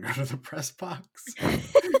 I'm gonna go to the press box. I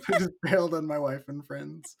just bailed on my wife and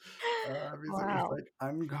friends because it was like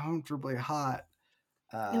uncomfortably hot.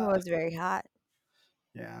 It was very hot.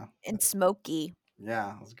 Yeah. And smoky.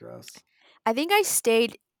 Yeah, it was gross. I think I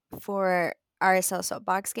stayed for RSL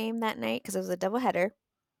soapbox game that night because it was a doubleheader.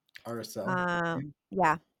 RSL.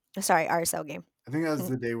 Yeah. Sorry, RSL game. I think that was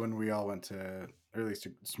the day when we all went to, or at least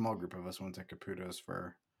a small group of us went to Caputo's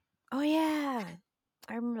for. Oh yeah,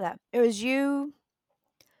 I remember that. It was you,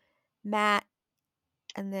 Matt,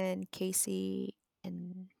 and then Casey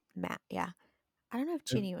and Matt. Yeah, I don't know if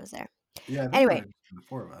Jeannie was there. Yeah. Anyway, the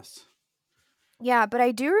 4 of us. Yeah, but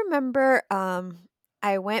I do remember.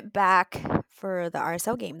 I went back for the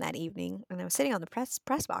RSL game that evening, and I was sitting on the press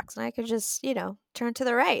box, and I could just turn to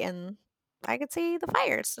the right, and I could see the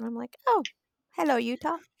fires, and I'm like, oh, hello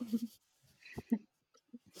Utah.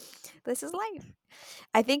 This is life.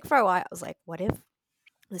 I think for a while I was like, what if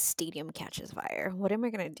the stadium catches fire? What am I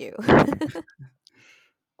gonna do?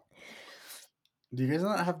 Do you guys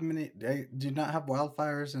not have many? Do you not have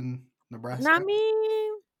wildfires in Nebraska? I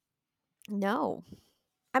mean, no.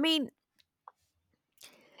 I mean,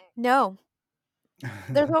 no.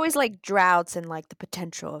 There's always like droughts and like the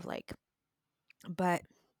potential of like, but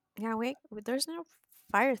yeah, there's no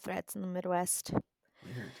fire threats in the Midwest.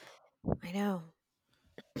 Weird. I know.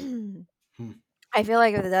 I feel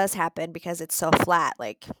like if it does happen because it's so flat,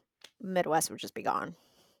 like Midwest would just be gone.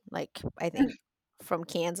 Like, I think from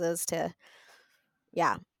Kansas to,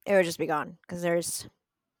 yeah, it would just be gone. Because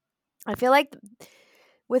I feel like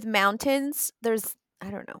with mountains, I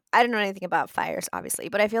don't know. I don't know anything about fires, obviously,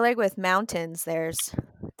 but I feel like with mountains, they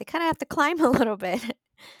kind of have to climb a little bit.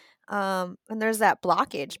 And there's that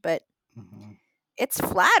blockage, but Mhm. it's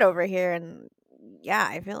flat over here. And yeah,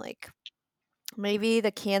 I feel like maybe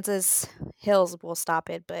the Kansas hills will stop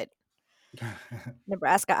it, but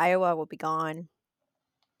Nebraska, Iowa will be gone.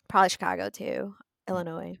 Probably Chicago too.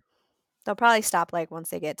 Illinois. They'll probably stop like once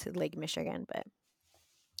they get to Lake Michigan, but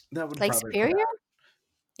That would Lake probably put Superior? out.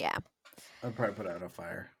 Yeah. I'd probably put out a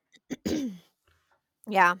fire.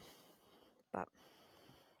 Yeah. But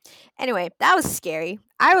anyway, that was scary.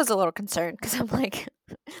 I was a little concerned because I'm like,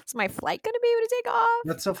 is my flight going to be able to take off?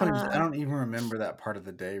 That's so funny. 'Cause I don't even remember that part of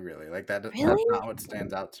the day really. Like that's Really? not what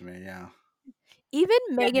stands out to me. Yeah. Even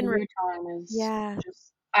Yeah, the Megan. Utah is Yeah.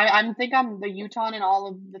 just. I think I'm the Utah, and all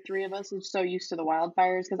of the three of us is so used to the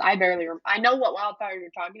wildfires because I barely. I know what wildfires you're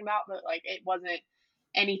talking about, but like it wasn't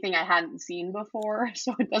anything I hadn't seen before,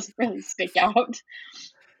 so it doesn't really stick out.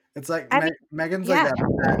 It's like I mean, Megan's like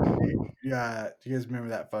yeah. yeah. Do you guys remember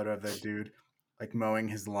that photo of that dude like mowing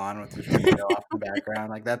his lawn with his radio off in the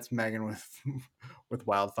background? Like that's Megan with with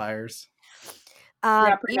wildfires.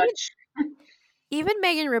 Yeah, pretty Even much. even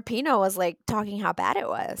Megan Rapinoe was like talking how bad it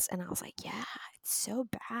was, and I was like, yeah, it's so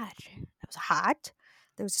bad. It was hot.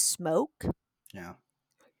 There was smoke. Yeah.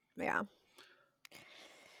 Yeah.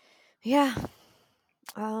 Yeah.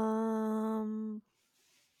 Um.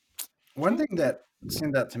 One thing that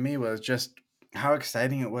stood out to me was just how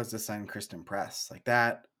exciting it was to sign Kristen Press. Like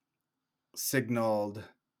that signaled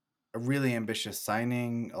a really ambitious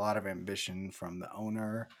signing, a lot of ambition from the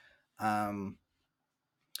owner. Um,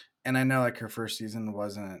 and I know like her first season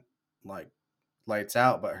wasn't like lights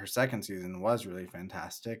out, but her second season was really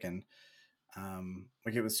fantastic. And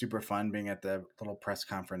like it was super fun being at the little press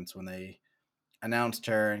conference when they announced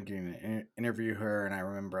her and getting to interview her. And I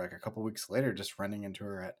remember like a couple weeks later just running into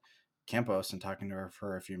her at Campos and talking to her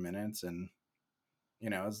for a few minutes. And,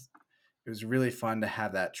 it was really fun to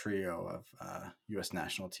have that trio of U.S.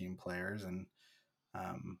 national team players. And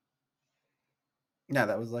um, yeah,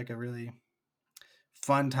 that was like a really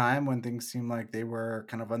fun time when things seemed like they were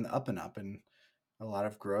kind of on the up and up and a lot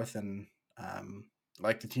of growth. And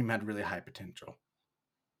like the team had really high potential.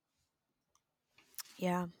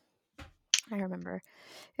 Yeah, I remember.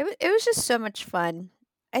 It was just so much fun.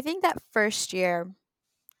 I think that first year,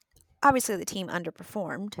 obviously the team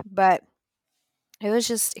underperformed, but it was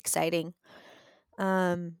just exciting.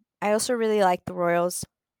 I also really liked the Royals.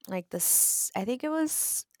 Like this, I think it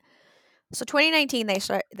was 2019.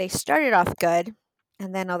 They started off good,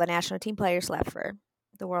 and then all the national team players left for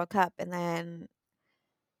the World Cup, and then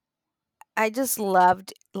I just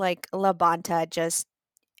loved like Labonta just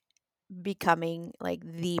becoming like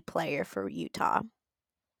the player for Utah.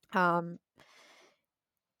 Um,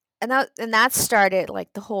 and that started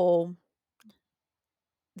like the whole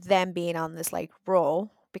them being on this like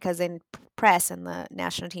roll because then press and the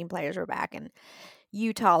national team players were back and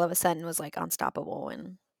Utah all of a sudden was like unstoppable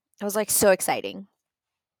and it was like so exciting.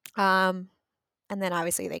 Um and then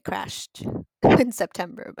obviously they crashed in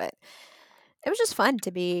September, but it was just fun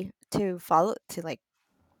to follow to like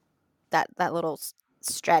that little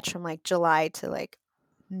stretch from like July to like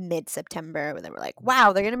mid-September where they were like,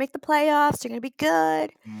 wow, they're going to make the playoffs, they're going to be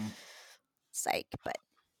good. Psych, but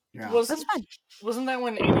Yeah. it was fun. Wasn't that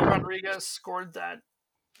when Amy Rodriguez scored that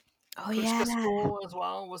Oh Pushka yeah. goal as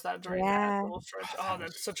well? Was that during that Yeah. little stretch? Oh,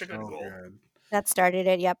 that's such a good goal. Good. That started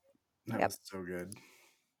it. Yep. That Yep. was so good.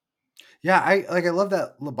 Yeah, I love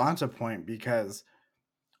that Labonta point because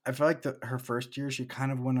I feel like her first year she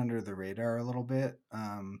kind of went under the radar a little bit,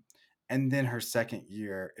 and then her second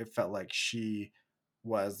year it felt like she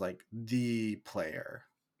was like the player.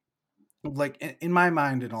 Like in my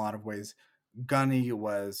mind, in a lot of ways, Gunny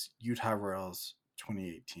was Utah Royals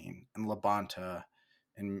 2018, and Labonta,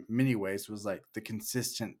 in many ways, was like the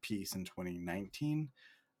consistent piece in 2019.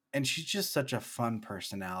 And she's just such a fun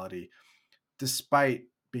personality, despite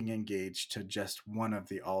being engaged to just one of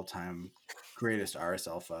the all-time greatest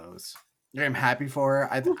RSL foes. I'm happy for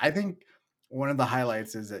her. I think one of the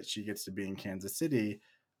highlights is that she gets to be in Kansas City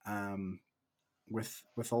with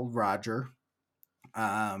old Roger.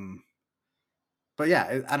 But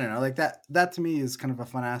yeah, I don't know. Like that to me is kind of a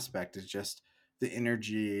fun aspect. Is just the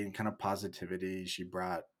energy and kind of positivity she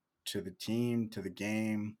brought to the team, to the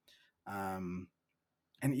game. And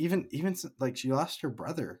even like she lost her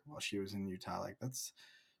brother while she was in Utah. Like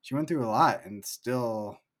she went through a lot and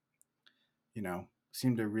still,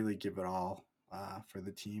 seemed to really give it all for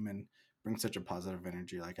the team. And brings such a positive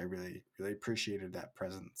energy. Like I really, really appreciated that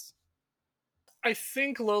presence. I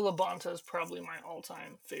think Lola Bonta is probably my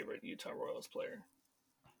all-time favorite Utah Royals player.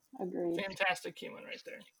 Agreed. Fantastic human right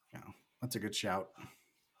there. Yeah, that's a good shout.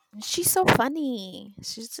 She's so funny.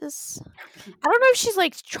 She's just, I don't know if she's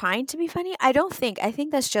like trying to be funny. I don't think. I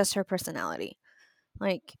think that's just her personality.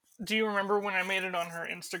 Like, Do you remember when I made it on her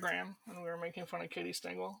Instagram and we were making fun of Katie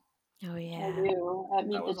Stengel? oh I yeah. do. At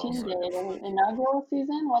Meet That the was Team also Day, the inaugural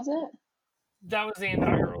season, was it? that was the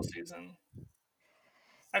inaugural season.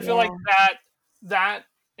 I feel Yeah. like that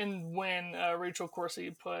and when Rachel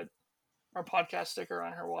Corsi put our podcast sticker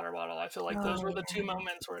on her water bottle, I feel like those Oh were the two yeah.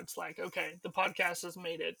 moments where it's like, okay, the podcast has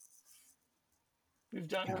made it. We've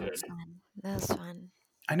done Yeah. good. That's fun. That's fun.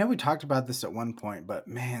 I know we talked about this at one point, but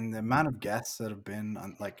man, the amount of guests that have been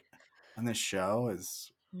on this show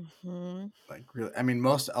is Hmm. like really. I mean,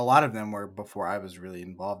 a lot of them were before I was really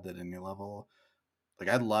involved at any level. Like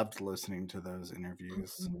I loved listening to those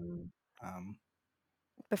interviews. Um,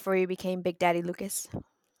 Before you became Big Daddy Lucas.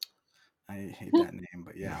 I hate that name,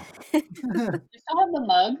 but yeah, You still have the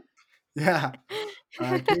mug? yeah.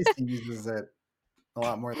 Casey uses it a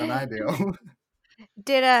lot more than I do.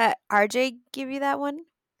 Did RJ give you that one?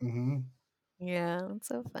 Hmm. Yeah, that's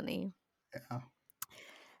so funny. Yeah.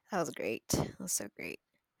 That was great. That was so great.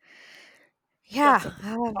 Yeah. That's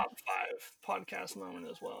a top 5 podcast moment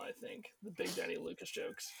as well, I think. The Big Daddy Lucas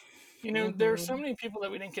jokes. You know, there are so many people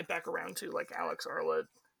that we didn't get back around to, like Alex Arlett.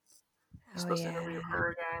 Oh Supposed to yeah. interview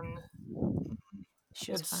her again.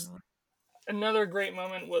 She was a It's fun one. another great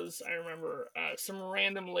moment was I remember some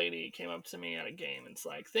random lady came up to me at a game and it's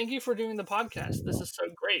like, "Thank you for doing the podcast. This is so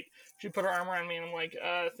great." She put her arm around me and I'm like,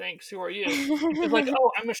 "Thanks. Who are you?" And she's like,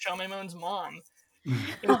 "Oh, I'm Michelle Mamon's mom."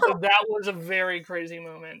 And so that was a very crazy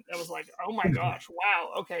moment. I was like, "Oh my gosh,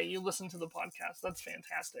 wow. Okay, you listen to the podcast. That's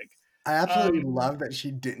fantastic." I absolutely love that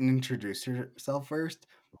she didn't introduce herself first.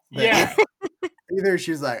 That Yeah, either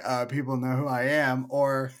she's like, people know who I am,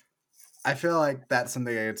 or I feel like that's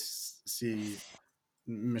something I could see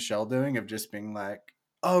Michelle doing, of just being like,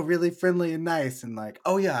 oh, really friendly and nice, and like,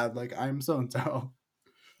 oh yeah, like I'm so and so.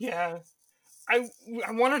 yeah. I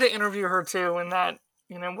wanted to interview her too, and that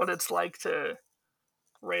what it's like to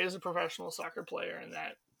raise a professional soccer player, and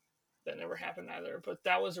that never happened either. But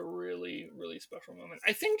that was a really, really special moment.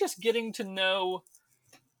 I think just getting to know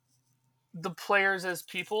the players as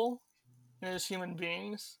people and as human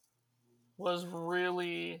beings was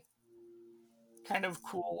really kind of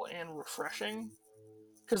cool and refreshing.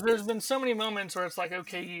 Because there's been so many moments where it's like,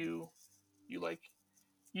 okay, you like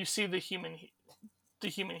you see the human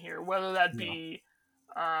here, whether that Yeah. be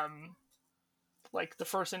like the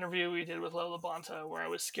first interview we did with Lola Bonta, where I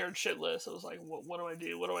was scared shitless. I was like, what do I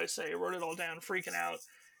do? What do I say? I wrote it all down, freaking out.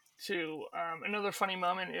 To another funny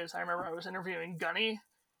moment is I remember I was interviewing Gunny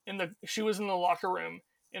she was in the locker room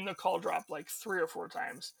in the call drop like 3 or 4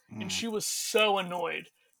 times, and she was so annoyed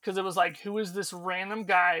because it was like, who is this random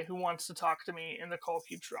guy who wants to talk to me, and the call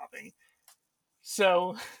keeps dropping.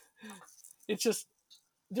 So it's just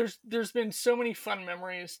there's been so many fun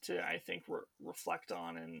memories to, I think, reflect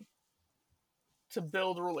on, and to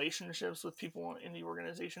build relationships with people in the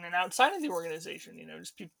organization and outside of the organization,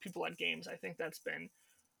 just people at games. I think that's been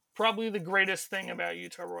probably the greatest thing about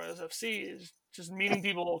Utah Royals FC, is just meeting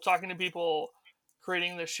people, talking to people,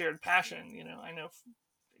 creating this shared passion. I know,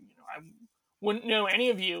 I wouldn't know any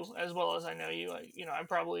of you as well as I know you. I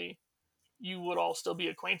probably, you would all still be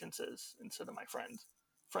acquaintances instead of my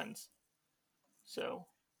friends. So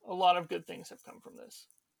a lot of good things have come from this.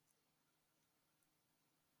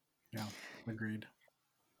 Yeah, agreed.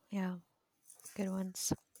 Yeah. Good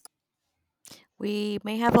ones. We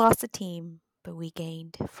may have lost a team, but we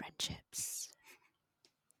gained friendships.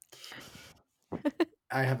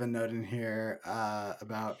 I have a note in here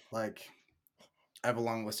about like I have a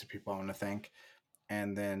long list of people I want to thank,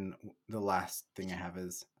 and then the last thing I have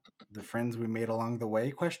is the friends we made along the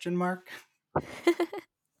way? Question mark. I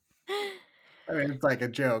mean, it's like a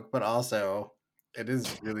joke, but also it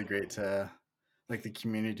is really great to like the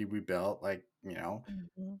community we built. Like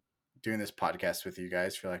Mhm. doing this podcast with you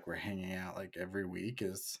guys, feel like we're hanging out like every week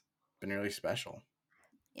has been really special.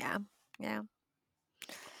 Yeah. Yeah.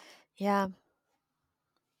 Yeah.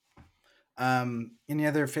 Any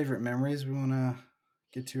other favorite memories we want to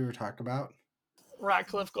get to or talk about?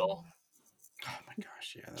 Ratcliffe goal. Oh my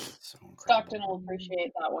gosh, yeah, that was so incredible. Stockton will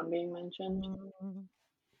appreciate that one being mentioned. Mhm.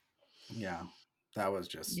 Yeah, that was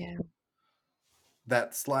just Yeah.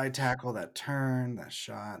 that slide tackle, that turn, that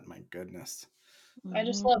shot. My goodness. I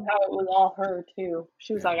just Mhm. love how it was all her too.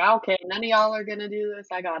 She was Yeah. like, "Okay, none of y'all are gonna do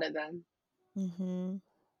this. I got it then." Mhm.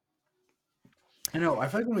 I know. I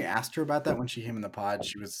feel like when we asked her about that when she came in the pod,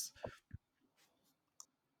 she was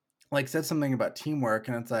like said something about teamwork,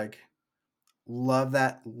 and it's like love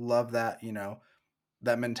that,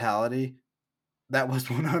 that mentality. That was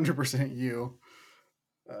 100% you,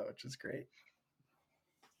 which is great.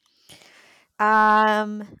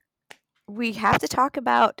 We have to talk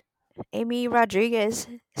about Amy Rodriguez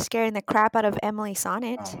scaring the crap out of Emily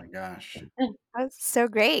Sonnet. Oh my gosh. That was so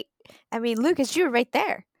great. I mean, Lucas, you were right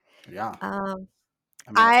there. Yeah. Um, I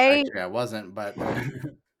mean, I actually, I wasn't, but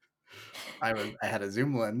I had a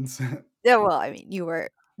zoom lens. yeah, well, I mean, you were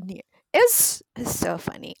near. It's so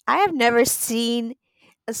funny. I have never seen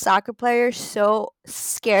a soccer player so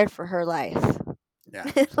scared for her life. Yeah.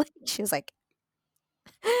 Like, she was like,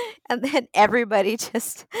 and then everybody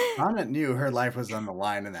just, Sonnet knew her life was on the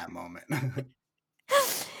line in that moment.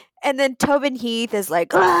 and then Tobin Heath is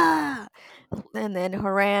like, ah! And then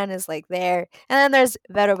Horan is like there, and then there's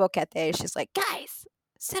Vero Boquete. She's like, guys,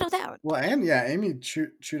 settle down. Well, and yeah, Amy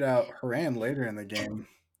chewed out Haran later in the game.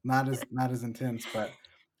 Not as intense, but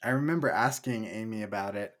I remember asking Amy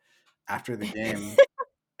about it after the game,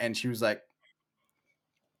 and she was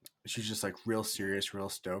just like real serious, real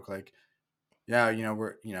stoked, like, yeah,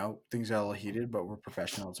 we're things got a little heated, but we're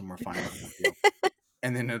professionals and we're fine.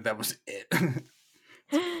 And then that was it. Okay,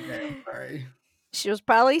 I'm sorry. She was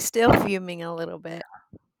probably still fuming a little bit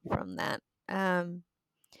from that.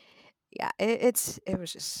 Yeah, it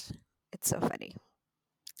was just it's so funny.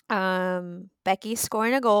 Becky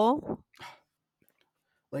scoring a goal.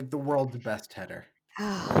 Like the world's best header.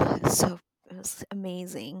 So it was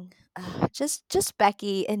amazing. Just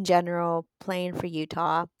Becky in general playing for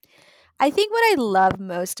Utah. I think what I love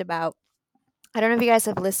most about I don't know if you guys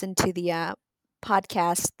have listened to the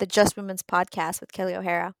podcast, the Just Women's podcast with Kelly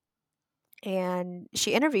O'Hara, and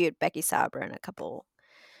she interviewed Becky Sauerbrunn a couple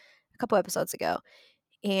episodes ago,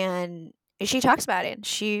 and she talks about it.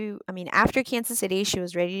 I mean, after Kansas City, she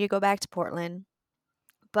was ready to go back to Portland,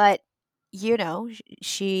 but they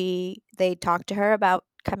talked to her about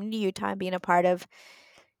coming to Utah and being a part of,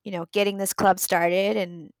 getting this club started,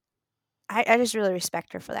 and I just really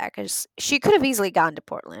respect her for that because she could have easily gone to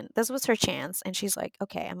Portland. This was her chance, and she's like,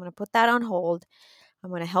 okay, I'm gonna put that on hold.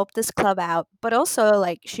 I'm gonna help this club out, but also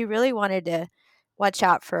like she really wanted to watch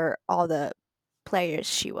out for all the players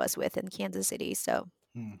she was with in Kansas City. So,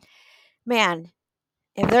 man,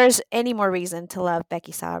 if there's any more reason to love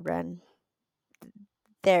Becky Sauerbrunn,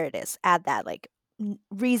 there it is. Add that like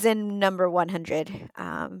reason number 100.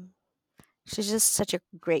 She's just such a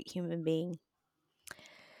great human being.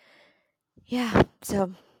 Yeah.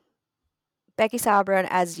 So Becky Sauerbrunn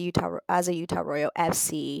as a Utah Royal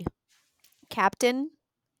FC captain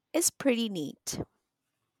is pretty neat.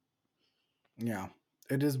 Yeah,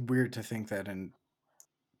 it is weird to think that in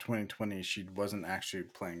 2020 she wasn't actually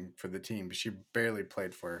playing for the team, but she barely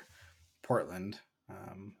played for Portland.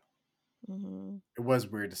 It was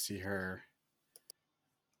weird to see her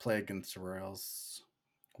play against the Royals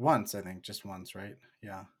once, I think, just once, right?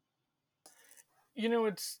 Yeah.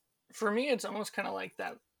 It's for me, it's almost kind of like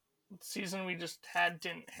that season we just had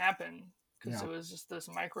didn't happen because it was just this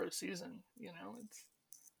micro season.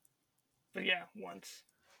 But yeah, once.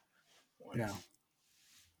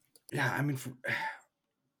 Yeah. I mean,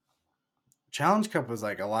 Challenge Cup was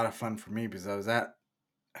like a lot of fun for me because I was at,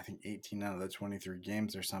 I think, 18 out of the 23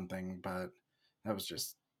 games or something, but that was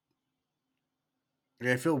just,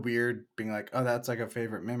 I feel weird being like, oh, that's like a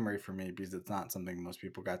favorite memory for me because it's not something most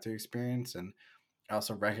people got to experience. And I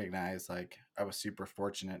also recognize like I was super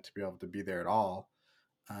fortunate to be able to be there at all.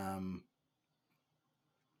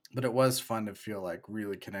 But it was fun to feel like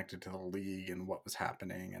really connected to the league and what was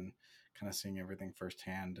happening and kind of seeing everything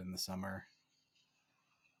firsthand in the summer.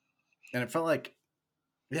 And it felt like,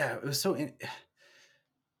 yeah, it was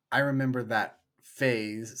I remember that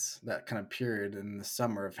phase, that kind of period in the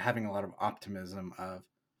summer of having a lot of optimism of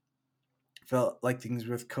felt like things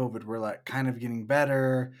with COVID were like kind of getting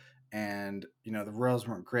better, and the Royals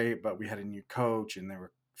weren't great, but we had a new coach and they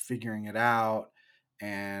were figuring it out,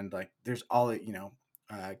 and like there's all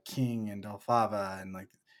King and Del Fava and like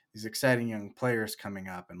these exciting young players coming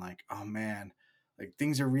up, and like, oh man, like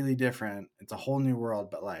things are really different. It's a whole new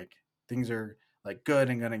world, but like things are like good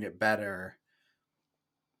and gonna get better.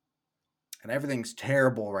 And everything's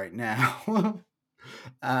terrible right now.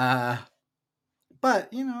 But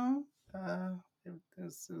it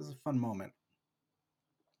was a fun moment.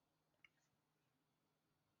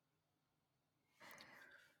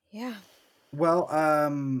 Yeah. Well,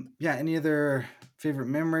 yeah. Any other favorite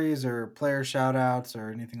memories or player shout outs or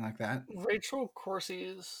anything like that? Rachel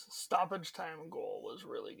Corsi's stoppage time goal was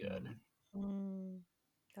really good.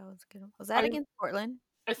 That was good. Was that against Portland?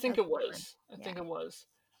 I think it was. I think Yeah. it was.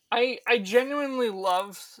 I genuinely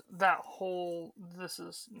loved that whole, this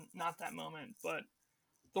is not that moment, but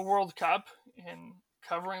the World Cup and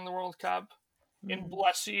covering the World Cup. And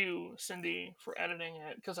bless you, Cindy, for editing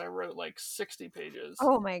it, because I wrote like 60 pages.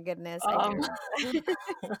 Oh my goodness, I do.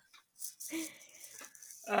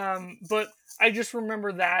 But I just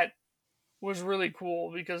remember that was really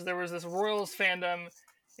cool because there was this Royals fandom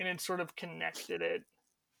and it sort of connected it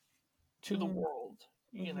to the world,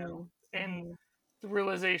 you know, and the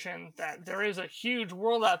realization that there is a huge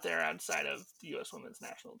world out there outside of the U.S. women's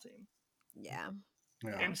national team. Yeah.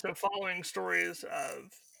 And so following stories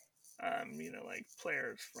of, like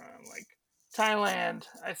players from like Thailand,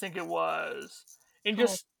 I think it was, and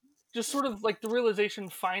just sort of like the realization,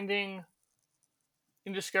 finding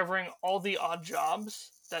and discovering all the odd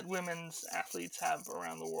jobs that women's athletes have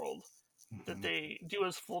around the world that they do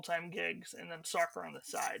as full-time gigs, and then soccer on the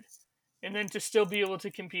side, and then to still be able to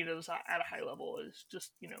compete at a high level is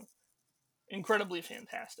just, incredibly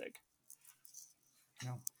fantastic.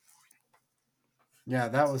 Yeah,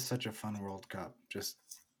 that was such a fun World Cup. Just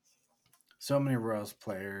so many Royals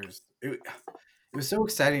players. It was so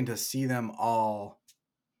exciting to see them all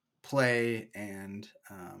play, and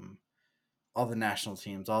all the national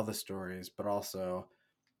teams, all the stories, but also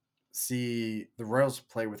see the Royals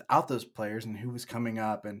play without those players and who was coming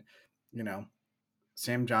up. And,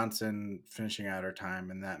 Sam Johnson finishing out her time,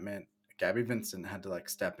 and that meant Gabby Vincent had to like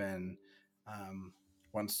step in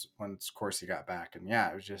once Corsi got back. And yeah,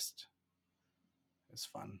 it was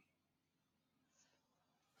fun.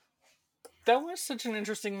 That was such an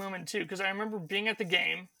interesting moment too, because I remember being at the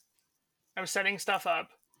game, I was setting stuff up,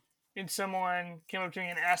 and someone came up to me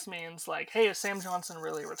and asked me, and it's like, "Hey, is Sam Johnson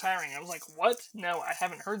really retiring?" I was like, "What? No, I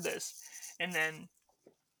haven't heard this." And then,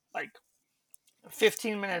 like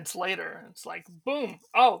 15 minutes later, it's like, boom!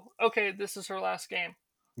 Oh, okay, this is her last game.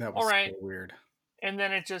 That was all right. so weird. And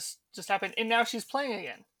then it just happened, and now she's playing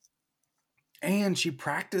again. And she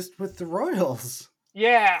practiced with the Royals.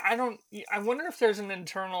 Yeah, I wonder if there's an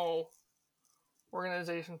internal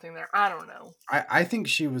organization thing there. I don't know. I think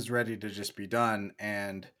she was ready to just be done,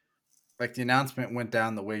 and like the announcement went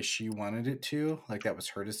down the way she wanted it to. Like that was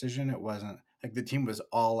her decision. It wasn't like the team was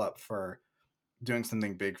all up for doing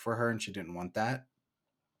something big for her, and she didn't want that.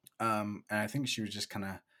 And I think she was just kind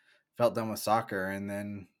of felt done with soccer, and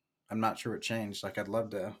then I'm not sure what changed. Like I'd love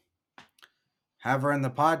to have her in the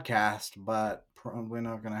podcast, but probably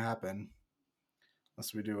not going to happen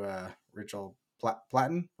unless we do a Rachel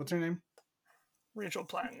Platten. What's her name? Rachel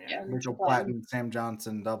Platten. Yeah, Rachel Platten, Sam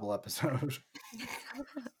Johnson double episode.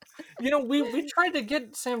 we tried to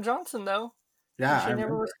get Sam Johnson though. Yeah, she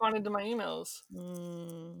never responded to my emails.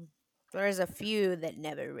 There's a few that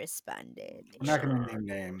never responded. I'm not going to name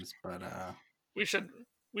names, but we should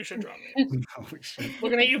drop names. No, we should.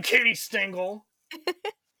 Looking at you, Katie Stengel.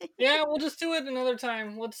 Yeah, we'll just do it another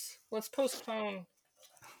time. Let's postpone.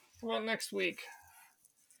 How about next week?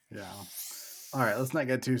 Yeah. All right, let's not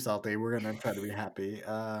get too salty. We're gonna try to be happy.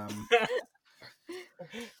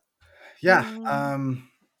 Yeah.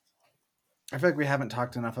 I feel like we haven't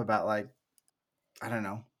talked enough about like, I don't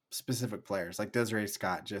know, specific players like Desiree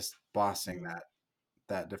Scott just bossing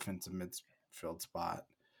that defensive midfield spot,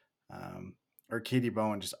 or Katie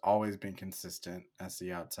Bowen just always being consistent as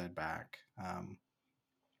the outside back.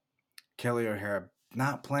 Kelly O'Hara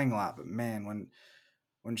not playing a lot, but man,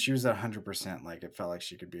 when she was at 100%, like it felt like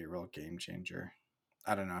she could be a real game changer.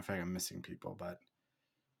 I don't know. I feel like I'm missing people, but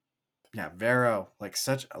yeah, Vero,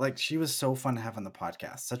 she was so fun to have on the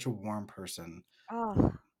podcast. Such a warm person.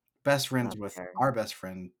 Oh, best friends with our best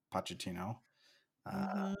friend Pochettino,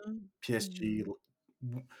 PSG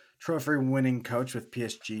trophy winning coach with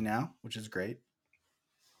PSG now, which is great.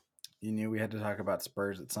 You knew we had to talk about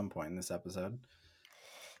Spurs at some point in this episode.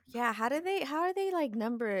 Yeah, how are they like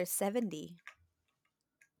number 70?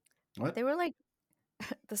 What? They were like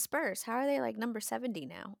the Spurs. How are they like number 70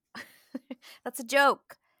 now? That's a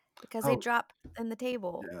joke because they dropped in the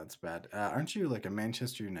table. Yeah, that's bad. Aren't you like a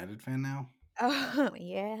Manchester United fan now? Oh,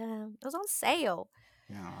 yeah. It was on sale.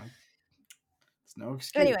 Yeah. It's no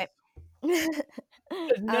excuse. Anyway.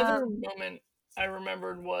 Another moment I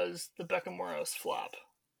remembered was the Becca Moros flop.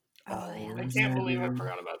 Oh, yeah. I can't believe I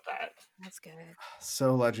forgot about that. That's good.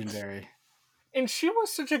 So legendary. And she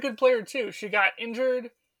was such a good player too. She got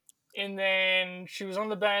injured, and then she was on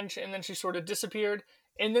the bench, and then she sort of disappeared.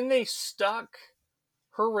 And then they stuck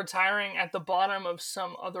her retiring at the bottom of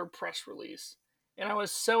some other press release. And I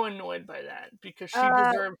was so annoyed by that because she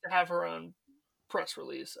deserved to have her own press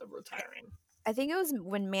release of retiring. I think it was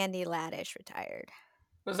when Mandy Laddish retired.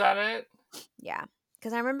 Was that it? Yeah,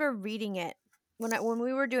 because I remember reading it when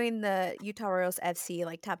we were doing the Utah Royals FC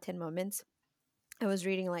like top 10 moments. I was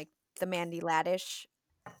reading like the Mandy Laddish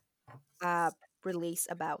release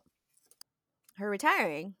about her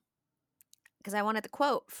retiring because I wanted the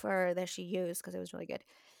quote for that she used because it was really good.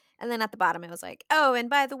 And then at the bottom, it was like, "Oh, and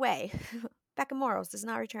by the way, Becca Morals is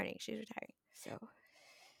not returning; she's retiring." So,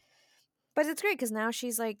 but it's great because now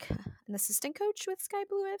she's like an assistant coach with Sky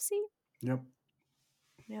Blue FC. Yep.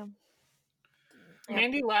 Yeah. Yep.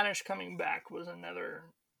 Mandy Laddish coming back was another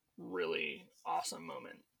really awesome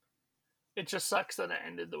moment. It just sucks that it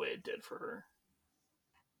ended the way it did for her.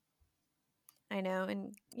 I know,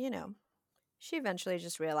 and she eventually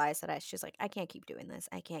just realized that she's like, I can't keep doing this.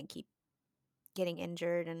 I can't keep getting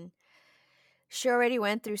injured, and she already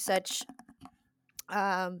went through such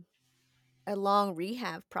a long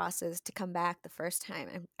rehab process to come back the first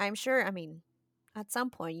time. I'm sure. I mean, at some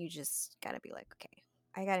point, you just gotta be like, okay,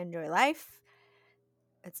 I gotta enjoy life.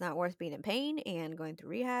 It's not worth being in pain and going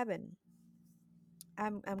through rehab, and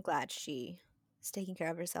I'm glad she is taking care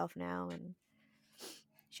of herself now, and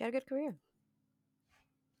she had a good career.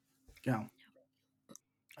 Yeah.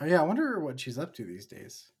 Oh yeah, I wonder what she's up to these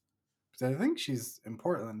days. Because I think she's in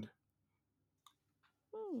Portland.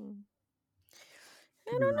 I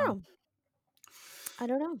don't know. I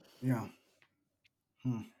don't know.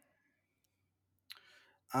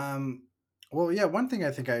 Yeah. Well, yeah. One thing I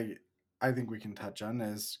think we can touch on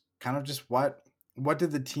is kind of just what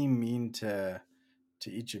did the team mean to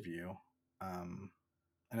each of you. I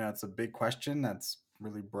know it's a big question. That's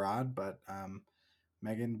really broad, but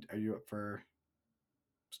Megan, are you up for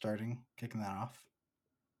kicking that off?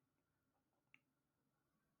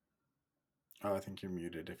 Oh, I think you're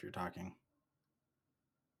muted if you're talking.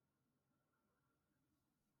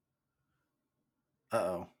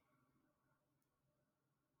 Uh-oh.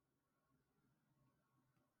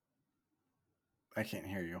 I can't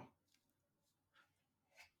hear you.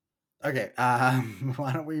 Okay.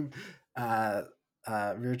 Why don't we,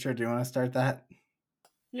 Richard, do you want to start that?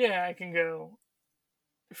 Yeah, I can go.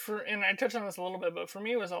 And I touched on this a little bit, but for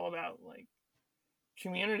me, it was all about like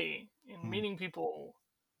community and meeting people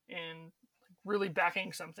and like, really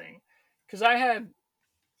backing something. Because I had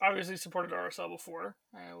obviously supported RSL before.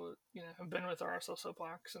 I have been with RSL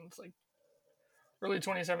Soapbox since like early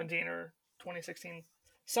 2017 or 2016,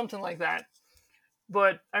 something like that.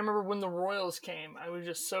 But I remember when the Royals came, I was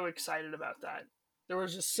just so excited about that. There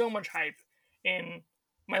was just so much hype, and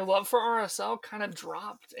my love for RSL kind of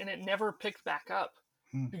dropped, and it never picked back up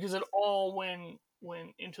because it all went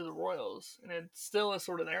into the Royals, and it still is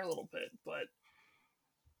sort of there a little bit. But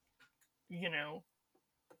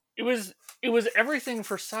it was everything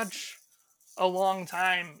for such a long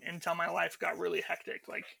time until my life got really hectic.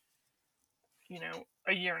 Like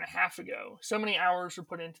a year and a half ago. So many hours were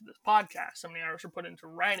put into this podcast. So many hours were put into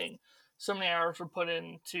writing. So many hours were put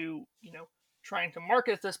into, trying to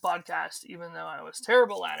market this podcast, even though I was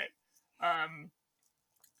terrible at it.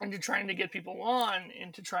 And to trying to get people on,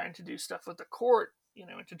 into trying to do stuff with the court,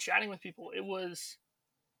 into chatting with people. It was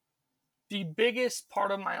the biggest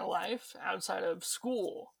part of my life outside of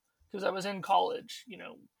school, because I was in college,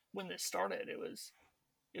 when this started.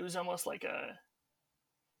 It was almost like a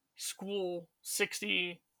school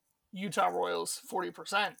 60, Utah Royals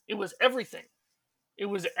 40%. It was everything. It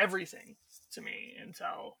was everything to me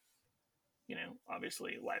until,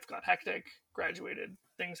 obviously life got hectic, graduated,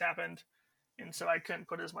 things happened, and so I couldn't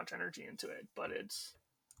put as much energy into it. But it's,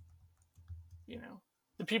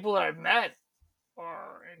 the people that I've met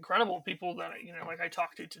are incredible people that, like I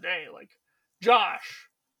talked to today, like Josh,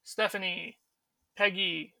 Stephanie,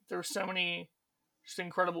 Peggy. There's so many just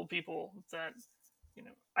incredible people that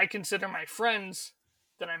I consider my friends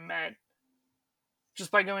that I met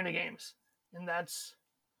just by going to games, and that's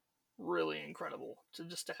really incredible to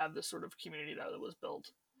have this sort of community that was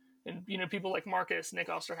built. And people like Marcus, Nick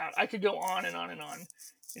Osterhout. I could go on and on and on,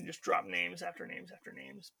 and just drop names after names after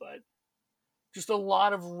names, but just a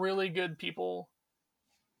lot of really good people.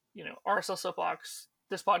 RSL Soapbox,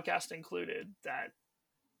 this podcast included, that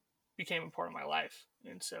became a part of my life,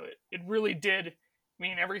 and so it really did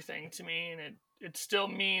mean everything to me, and it still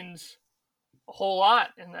means a whole lot,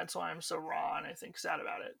 and that's why I'm so raw and I think sad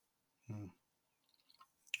about it.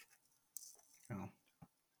 Oh.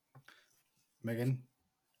 Megan,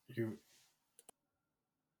 you.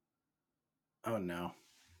 Oh no,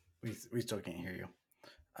 we still can't hear you.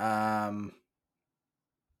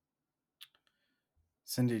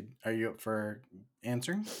 Cindy, are you up for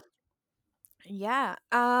answering? Yeah.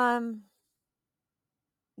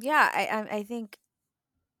 Yeah. I think.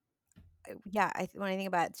 Yeah. When I think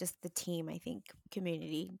about just the team, I think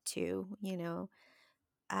community too.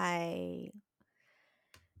 I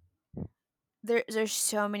there's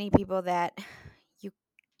so many people that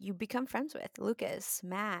you become friends with. Lucas,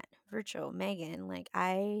 Matt, Virtual, Megan. Like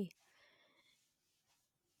I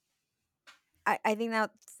think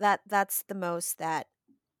that's the most that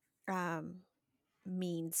um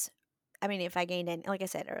means. I mean, if I gained any, like I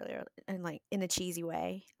said earlier, and like in a cheesy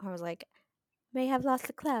way, I was like, may have lost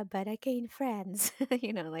the club, but I gained friends.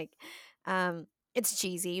 Like it's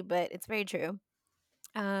cheesy, but it's very true.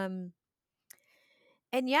 Um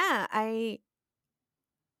and yeah,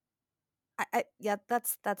 yeah,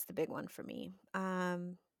 that's the big one for me.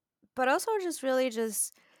 But also just really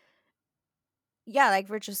just yeah, like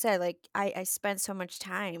Richard said, like I spent so much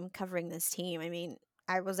time covering this team. I mean,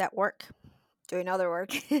 I was at work doing other work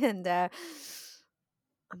and I'm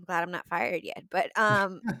glad I'm not fired yet. But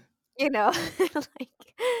like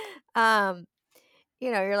um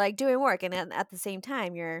you're like doing work and then at the same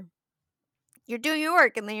time you're doing your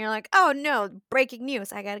work and then you're like, "Oh no, breaking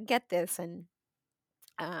news. I got to get this." And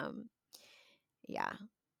um yeah,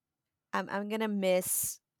 I'm going to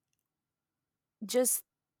miss just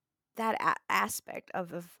that aspect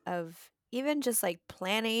of even just like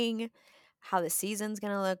planning how the season's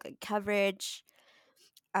going to look, like coverage.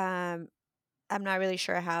 Um I'm not really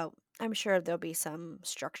sure how. I'm sure there'll be some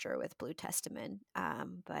structure with Blue Testament.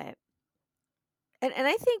 But and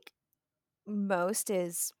I think most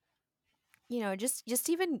is just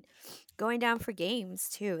even going down for games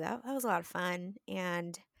too. That was a lot of fun.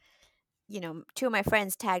 And two of my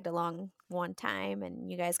friends tagged along one time,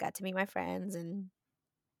 and you guys got to meet my friends, and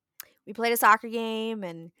we played a soccer game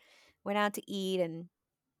and went out to eat, and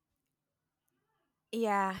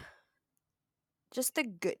yeah, just the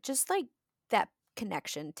good, just like that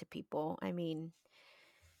connection to people. I mean,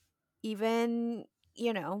 even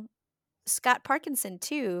Scott Parkinson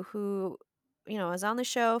too, who is on the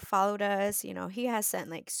show, followed us. He has sent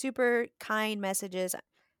like super kind messages,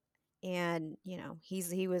 and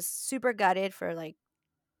he was super gutted for like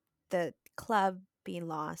the club being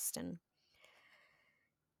lost, and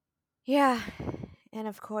yeah, and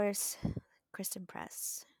of course Kristen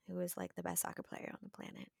Press, who was like the best soccer player on the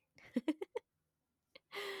planet.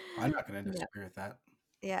 I'm not going to No, disagree with that.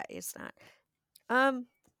 yeah, it's not. Um,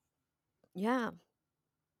 yeah,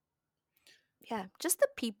 yeah, just the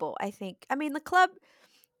people. I think. I mean, the club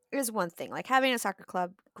is one thing. Like having a soccer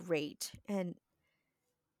club, great, and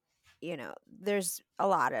there's a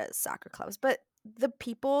lot of soccer clubs, but the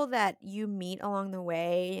people that you meet along the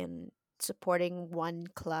way and supporting one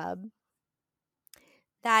club,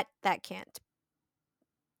 that can't,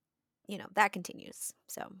 that continues.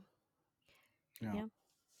 So, Yeah. yeah,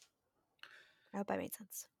 I hope I made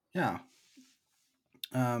sense. Yeah.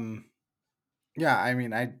 Yeah, I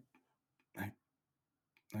mean, I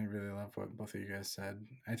I really love what both of you guys said.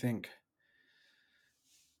 I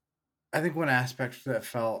think one aspect that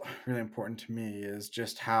felt really important to me is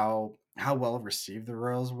just how well received the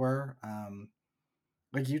Royals were.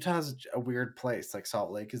 Like Utah's a weird place. Like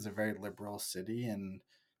Salt Lake is a very liberal city and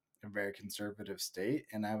a very conservative state,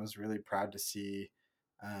 and I was really proud to see,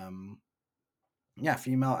 um, yeah,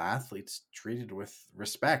 female athletes treated with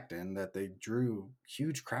respect and that they drew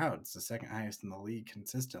huge crowds, the second highest in the league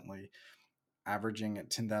consistently, averaging at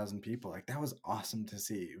 10,000 people. Like that was awesome to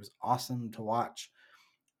see. It was awesome to watch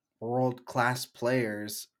world class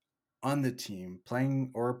players on the team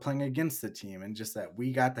playing or playing against the team, and just that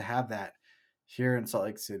we got to have that here in Salt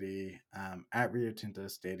Lake City, at Rio Tinto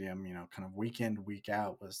Stadium, kind of week in, week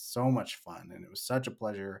out, was so much fun. And it was such a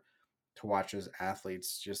pleasure to watch as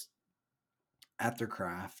athletes just at their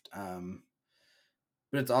craft.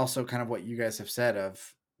 But it's also kind of what you guys have said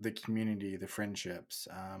of the community, the friendships.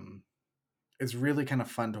 It's really kind of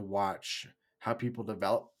fun to watch how people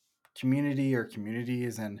develop community or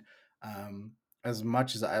communities. And as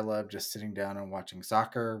much as I love just sitting down and watching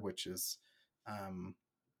soccer, which is um,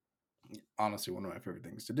 honestly one of my favorite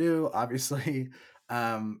things to do, obviously,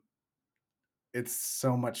 um, it's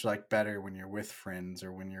so much like better when you're with friends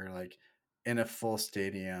or when you're like in a full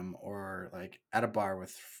stadium or like at a bar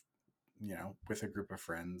with with a group of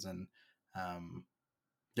friends. And um,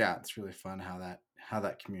 yeah, it's really fun how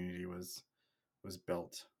that community was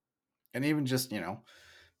built. And even just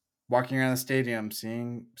walking around the stadium,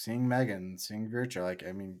 seeing Megan, seeing Virtua. Like,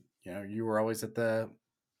 I mean, you were always at the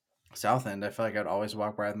south end. I feel like I'd always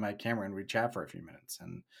walk by with my camera and we'd chat for a few minutes,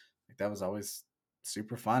 and like that was always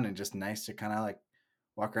super fun and just nice to kind of like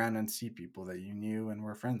walk around and see people that you knew and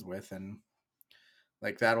were friends with. And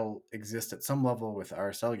like that'll exist at some level with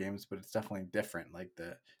RSL games, but it's definitely different. Like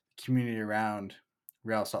the community around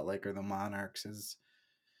Real Salt Lake or the Monarchs is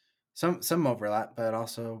some overlap, but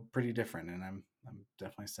also pretty different. And I'm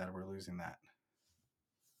definitely sad we're losing that.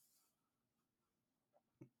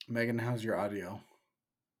 Megan, how's your audio?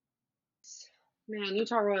 Man,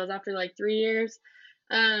 Utah Royals after like 3 years.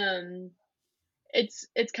 Um, it's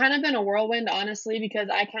kind of been a whirlwind, honestly, because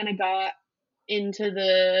I kind of got into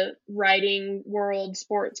the writing world,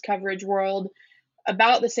 sports coverage world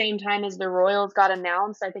about the same time as the Royals got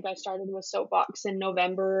announced. I think I started with Soapbox in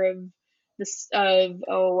November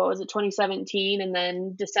what was it, 2017, and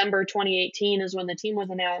then December 2018 is when the team was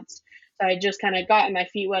announced. So I just kind of gotten my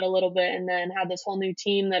feet wet a little bit, and then had this whole new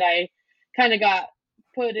team that I kind of got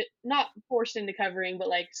not forced into covering, but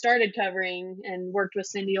like started covering and worked with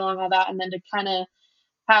Cindy along all that, and then to kind of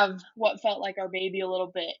have what felt like our baby a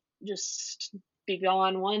little bit just be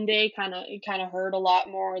gone one day. It kind of hurt a lot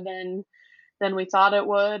more than we thought it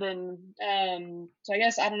would. And so I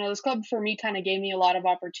guess, I don't know, this club for me kind of gave me a lot of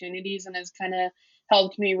opportunities and has kind of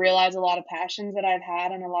helped me realize a lot of passions that I've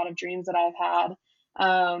had and a lot of dreams that I've had.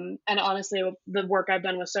 And honestly, the work I've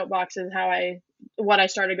done with Soapbox is what I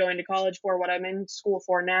started going to college for, what I'm in school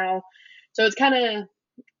for now. So it's kind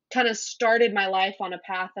of started my life on a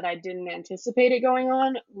path that I didn't anticipate it going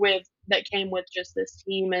on with, that came with just this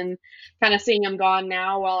team, and kind of seeing them gone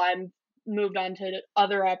now while I'm moved on to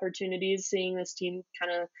other opportunities, seeing this team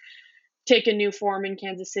kind of take a new form in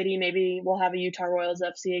Kansas City. Maybe we'll have a Utah Royals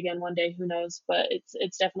FC again one day, who knows, but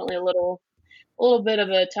it's definitely a little bit of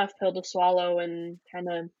a tough pill to swallow. And kind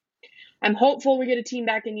of, I'm hopeful we get a team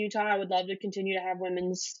back in Utah. I would love to continue to have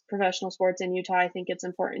women's professional sports in Utah. I think it's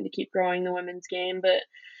important to keep growing the women's game, but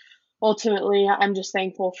ultimately I'm just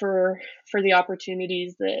thankful for the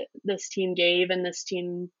opportunities that this team gave, and this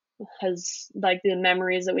team has, like, the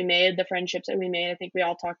memories that we made, the friendships that we made. I think we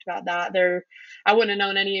all talked about that. I wouldn't have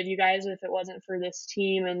known any of you guys if it wasn't for this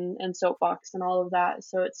team and Soapbox and all of that.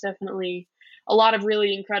 So it's definitely a lot of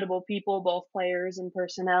really incredible people, both players and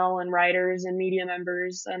personnel and writers and media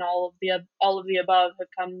members, and all of the above have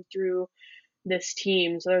come through this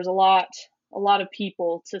team. So there's a lot of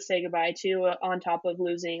people to say goodbye to, on top of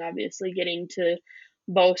losing, obviously, getting to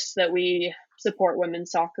boast that we support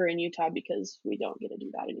women's soccer in Utah, because we don't get to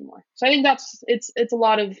do that anymore. So I think it's a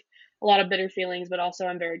lot of bitter feelings, but also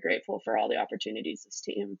I'm very grateful for all the opportunities this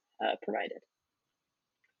team provided.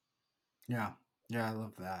 Yeah, yeah, I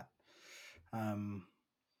love that. Um,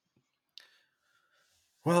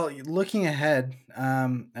 well, looking ahead,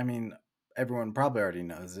 I mean, everyone probably already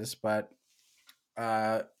knows this, but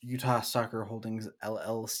Utah Soccer Holdings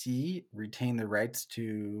LLC retain the rights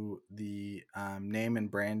to the name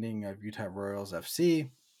and branding of Utah Royals FC,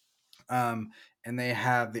 and they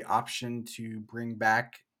have the option to bring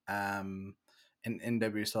back an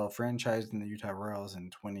NWSL franchise in the Utah Royals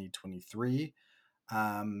in 2023.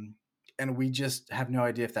 Um, and we just have no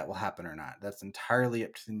idea if that will happen or not. That's entirely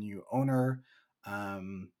up to the new owner.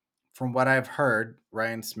 Um, from what I've heard,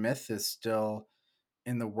 Ryan Smith is still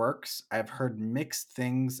in the works. I've heard mixed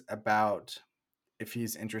things about if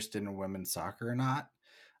he's interested in women's soccer or not.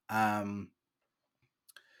 Um,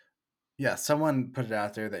 yeah, someone put it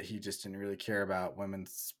out there that he just didn't really care about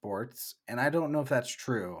women's sports, and I don't know if that's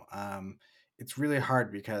true. It's really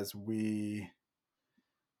hard because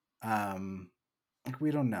um,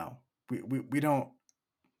 we don't know. We don't.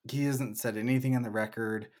 He hasn't said anything on the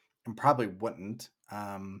record, and probably wouldn't.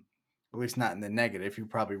 At least not in the negative. He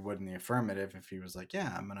probably would in the affirmative if he was like,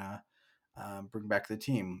 "Yeah, I'm gonna bring back the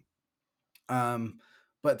team." Um,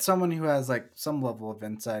 but someone who has like some level of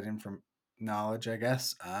insight and from knowledge, I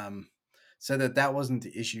guess, said that that wasn't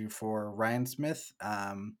the issue for Ryan Smith.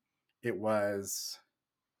 It was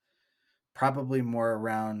probably more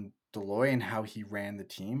around Deloy and how he ran the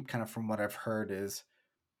team. Kind of from what I've heard is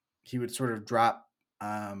he would sort of drop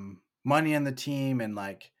money on the team and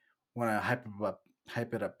like want to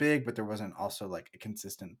hype it up big, but there wasn't also like a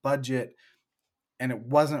consistent budget, and it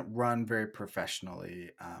wasn't run very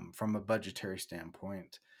professionally from a budgetary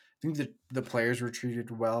standpoint. I think that the players were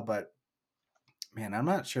treated well, but man, I'm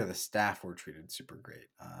not sure the staff were treated super great,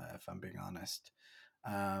 if I'm being honest.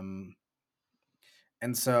 Um,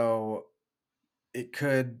 and so it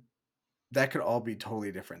could that could all be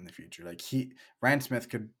totally different in the future. Like Ryan Smith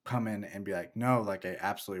could come in and be like, no, like I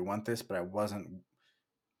absolutely want this, but I wasn't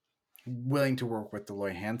willing to work with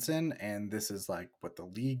Deloy Hansen, and this is like what the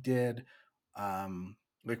league did.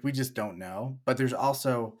 Like we just don't know. But there's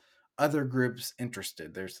also other groups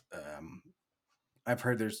interested. I've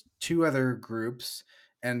heard there's two other groups,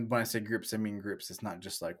 and when I say groups, I mean groups. It's not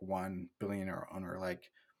just like one billionaire owner like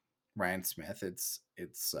Ryan Smith. It's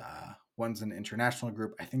one's an international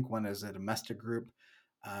group. I think one is a domestic group.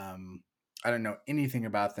 I don't know anything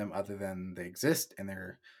about them other than they exist and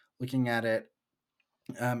they're looking at it.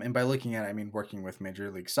 And by looking at it, I mean working with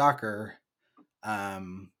Major League Soccer.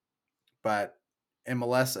 But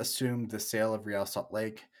MLS assumed the sale of Real Salt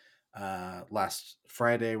Lake last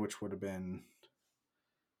Friday, which would have been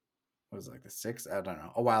what was it, like the 6th? I don't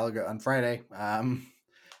know, a while ago on Friday.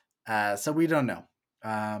 So we don't know.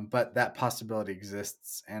 But that possibility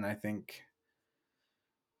exists, and I think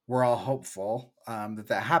we're all hopeful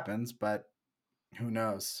that happens, but who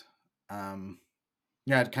knows?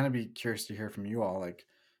 Yeah, I'd kind of be curious to hear from you all. Like,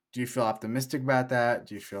 do you feel optimistic about that?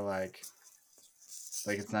 Do you feel like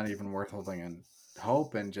it's not even worth holding in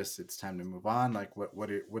hope and just it's time to move on? Like,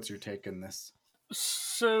 what's your take in this?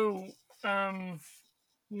 So,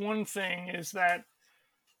 one thing is that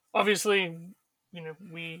obviously,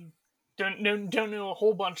 we don't know a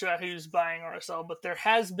whole bunch about who's buying RSL, but there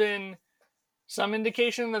has been some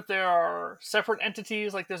indication that there are separate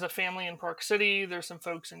entities. Like there's a family in Park City. There's some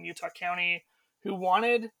folks in Utah County who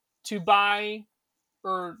wanted to buy,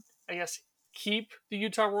 or I guess keep, the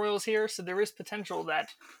Utah Royals here. So there is potential that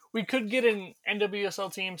we could get an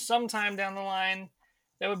NWSL team sometime down the line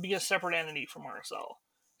that would be a separate entity from RSL.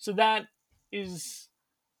 So that is,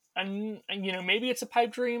 maybe it's a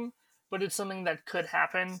pipe dream, but it's something that could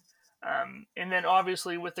happen. And then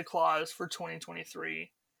obviously with the clause for 2023,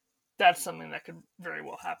 that's something that could very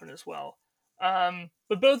well happen as well.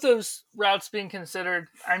 But both those routes being considered,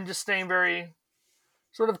 I'm just staying very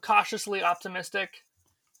sort of cautiously optimistic.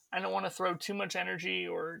 I don't want to throw too much energy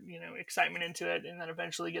or excitement into it and then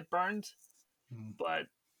eventually get burned. Mm. But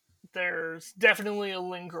there's definitely a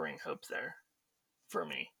lingering hope there for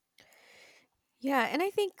me. Yeah, and I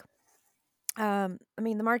think, I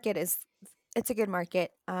mean, the market it's a good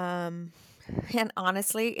market. And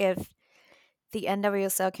honestly, if the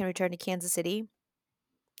NWSL can return to Kansas City,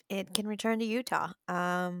 it can return to Utah.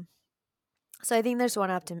 So I think there's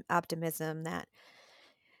one optimism that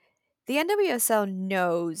the NWSL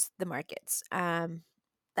knows the markets.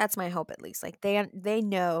 That's my hope, at least. Like they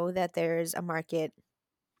know that there's a market.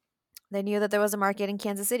 They knew that there was a market in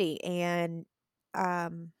Kansas City, and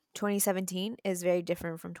 2017 is very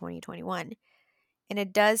different from 2021, and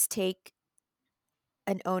it does take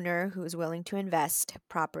an owner who's willing to invest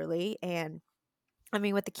properly. And I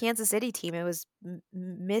mean, with the Kansas City team, it was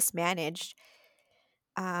mismanaged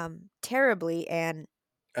terribly. And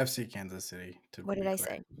FC Kansas City, to what be did I clear.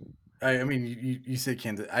 say? I mean, you said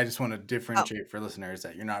Kansas. I just want to Oh, differentiate for listeners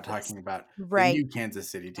that you're not yes, talking about the right. new Kansas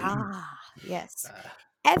City team. Ah, yes. Uh,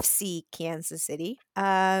 FC Kansas City.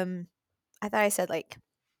 I thought I said, like,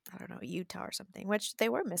 I don't know, Utah or something, which they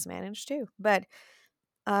were mismanaged too. But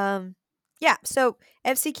yeah, so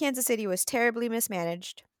FC Kansas City was terribly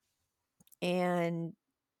mismanaged, and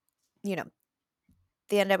you know,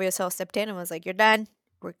 the NWSL stepped in and was like, "You're done.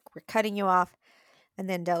 We're cutting you off." And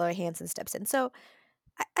then Delroy Hansen steps in. So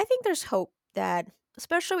I think there's hope that,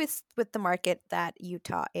 especially with the market that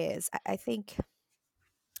Utah is, I think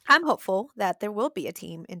I'm hopeful that there will be a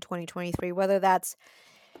team in 2023, whether that's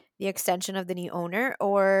the extension of the new owner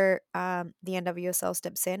or the NWSL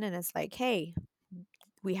steps in and it's like, hey,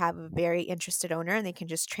 we have a very interested owner and they can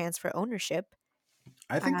just transfer ownership.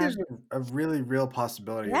 I think there's a really real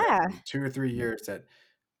possibility that Yeah. in 2 or 3 years that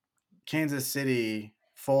Kansas City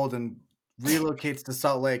fold and relocates to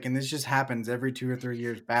Salt Lake, and this just happens every 2 or 3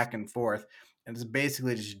 years back and forth, and it's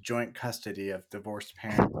basically just joint custody of divorced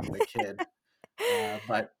parents and the kid.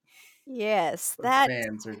 But Yes, the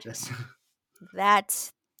fans are just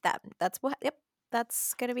that's what. Yep,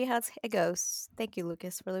 that's gonna be how it goes. Thank you,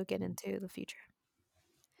 Lucas, for looking into the future.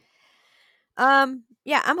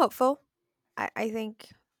 Yeah, I'm hopeful. I think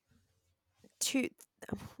two.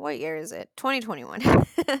 What year is it? 2021.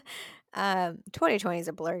 2020 is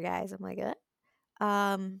a blur, guys. I'm like,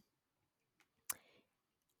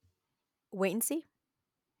 wait and see.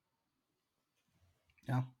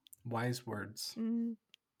 yeah, wise words. Mm.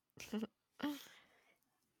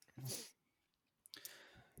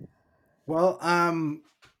 Well,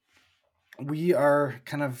 we are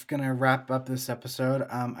kind of gonna wrap up this episode.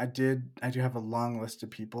 I do have a long list of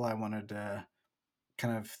people I wanted to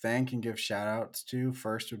kind of thank and give shout outs to.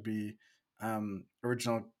 First would be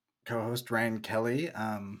original co-host Ryan Kelly.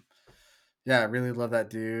 Yeah, I really love that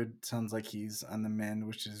dude. Sounds like he's on the mend,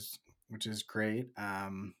 which is great.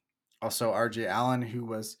 Also RJ Allen, who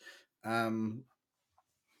was um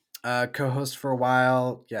co-host for a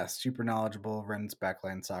while. Yeah, super knowledgeable, runs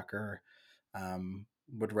Backline Soccer.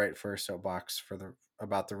 Would write for Soapbox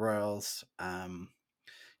about the Royals.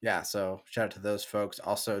 Yeah, so shout out to those folks.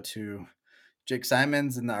 Also to Jake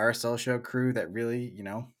Simons and the RSL show crew that really,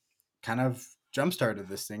 kind of jump started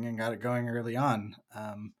this thing and got it going early on.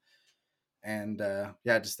 And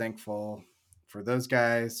yeah, just thankful for those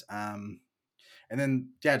guys. And then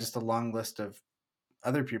yeah, just a long list of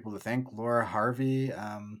other people to thank. Laura Harvey,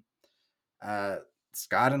 uh,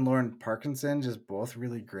 Scott and Lauren Parkinson, just both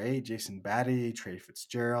really great. Jason Batty, Trey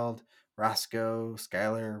Fitzgerald, Roscoe,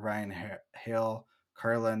 Skylar, Ryan Hale,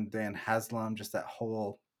 Carla, and Dan Haslam, just that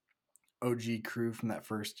whole OG crew from that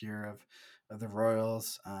first year of the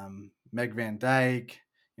Royals. Meg Van Dyke,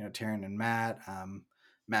 Taryn and Matt.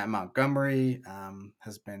 Matt Montgomery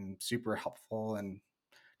has been super helpful and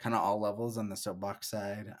kind of all levels on the soapbox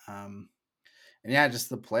side. And yeah, just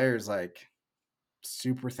the players, like,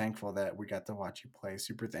 super thankful that we got to watch you play.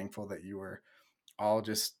 Super thankful that you were all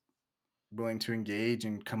just willing to engage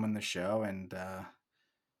and come on the show. And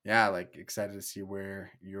yeah, like, excited to see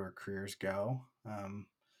where your careers go.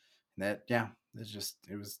 That, yeah,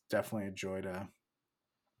 it was definitely a joy to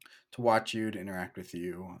watch you, to interact with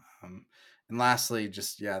you. And lastly,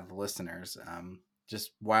 just, yeah, the listeners.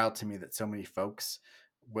 Just wild to me that so many folks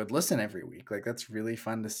would listen every week. Like, that's really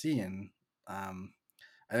fun to see. And I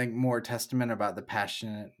think more testament about the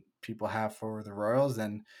passion people have for the Royals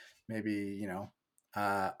than maybe,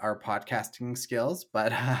 our podcasting skills.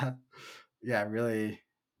 But yeah, really,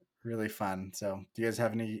 really fun. So do you guys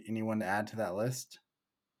have anyone to add to that list?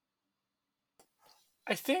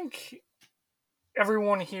 I think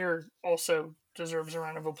everyone here also deserves a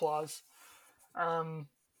round of applause. I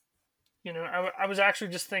was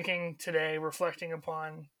actually just thinking today, reflecting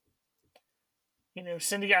upon,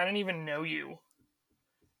 Cindy, I didn't even know you.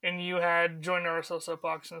 And you had joined RSL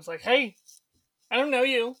Soapbox, and it's like, hey, I don't know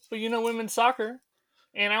you, but you know women's soccer.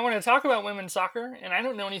 And I want to talk about women's soccer, and I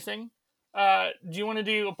don't know anything. Do you want to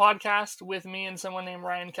do a podcast with me and someone named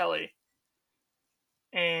Ryan Kelly?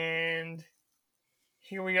 And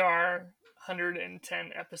here we are,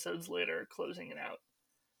 110 episodes later, closing it out.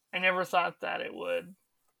 I never thought that it would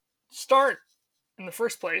start in the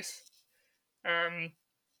first place. And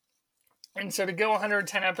so to go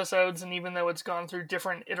 110 episodes, and even though it's gone through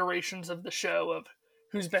different iterations of the show of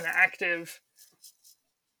who's been active,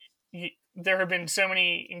 there have been so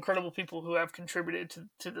many incredible people who have contributed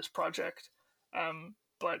to this project.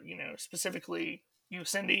 But, specifically you,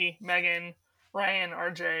 Cindy, Megan, Ryan,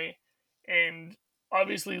 RJ, and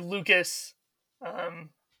obviously Lucas.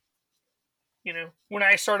 When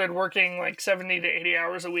I started working like 70 to 80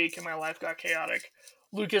 hours a week and my life got chaotic,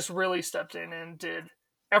 Lucas really stepped in and did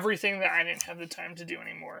everything that I didn't have the time to do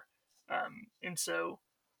anymore. And so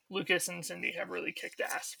Lucas and Cindy have really kicked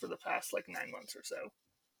ass for the past like 9 months or so.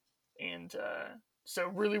 And so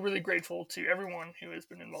really, really grateful to everyone who has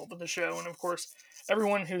been involved with the show. And of course,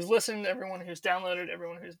 everyone who's listened, everyone who's downloaded,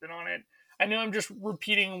 everyone who's been on it. I know I'm just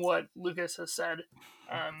repeating what Lucas has said,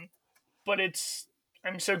 but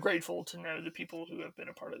I'm so grateful to know the people who have been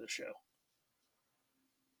a part of the show.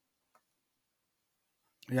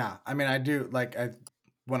 Yeah, I mean, I do, like, I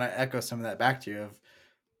want to echo some of that back to you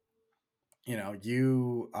of,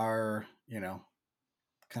 you are,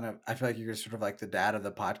 kind of, I feel like you're sort of like the dad of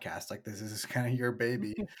the podcast. Like, this is kind of your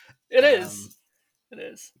baby. It is. It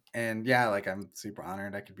is. And yeah, like, I'm super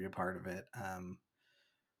honored I could be a part of it.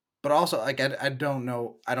 But also, like, I don't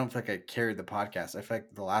know, I don't feel like I carried the podcast. I feel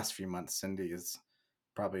like the last few months, Cindy has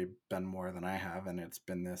probably done more than I have, and it's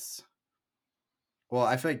been this. Well,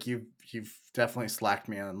 I feel like you've definitely slacked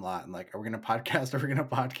me on a lot. And like, are we gonna podcast? Are we gonna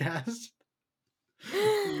podcast?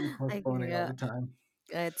 Postponing all the time.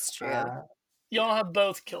 It's true. Y'all have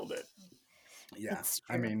both killed it. Yeah, It's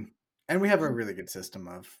I true. mean, and we have a really good system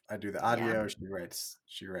of, I do the audio, Yeah.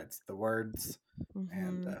 she writes the words,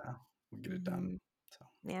 and we get it done. So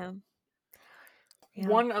Yeah.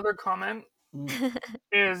 One other comment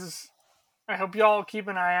is, I hope y'all keep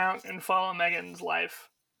an eye out and follow Megan's life,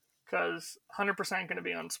 because 100% going to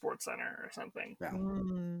be on SportsCenter or something. Yeah.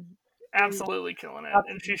 Absolutely killing it,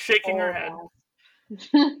 and she's shaking her head.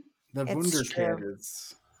 The Wunder Kid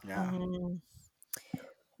is, yeah.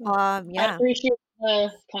 Yeah. I appreciate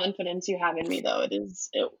the confidence you have in me, though. It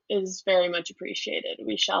is very much appreciated.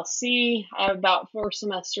 We shall see. I have about 4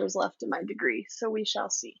 semesters left in my degree, so we shall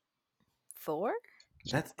see. 4?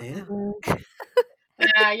 That's it?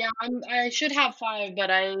 Yeah, I should have 5, but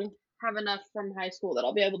I have enough from high school that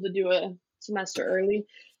I'll be able to do a semester early.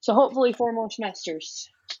 So hopefully 4 more semesters.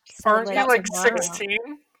 Aren't you like 16?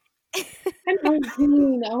 I'm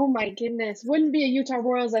 19. Oh my goodness. Wouldn't be a Utah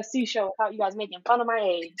Royals FC show without you guys making fun of my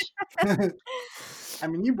age. I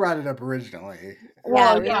mean, you brought it up originally. Yeah,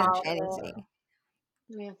 Well, we yeah. didn't say anything.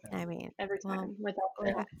 Yeah. I mean, Every time without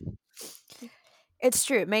fail. it's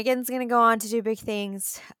true. Megan's gonna go on to do big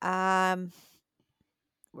things. I'll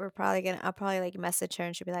probably like message her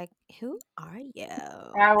and she'll be like, "Who are you?"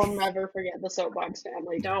 I will never forget the Soapbox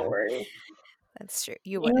family. Don't worry. That's true.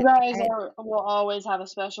 You guys will always have a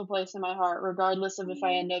special place in my heart, regardless of if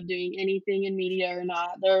I end up doing anything in media or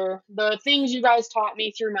not. They're the things you guys taught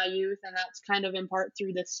me through my youth, and that's kind of in part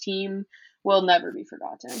through this team, will never be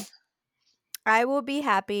forgotten. I will be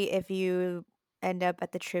happy if you end up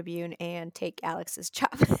at the Tribune and take Alex's job.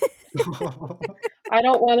 I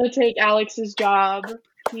don't want to take Alex's job.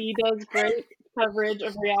 He does great coverage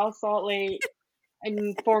of Real Salt Lake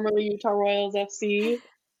and formerly Utah Royals FC.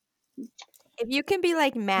 If you can be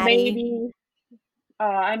like Maddie. Maybe.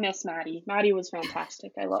 I miss Maddie. Maddie was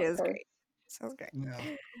fantastic. I She loved was her. great. She was great.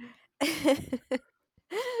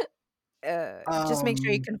 Yeah. Just make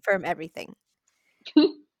sure you confirm everything.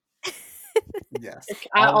 Yes.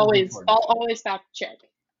 I'll always fact check.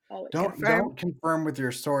 Always. Don't confirm with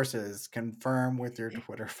your sources. Confirm with your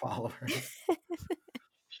Twitter followers.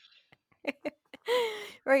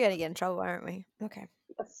 We're gonna get in trouble, aren't we? Okay.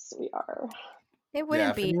 Yes, we are. It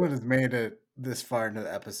wouldn't If be. anyone has made it this far into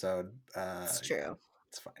the episode, It's true.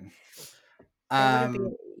 It's fine. It wouldn't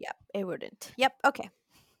be. Yep, it wouldn't. Yep. Okay.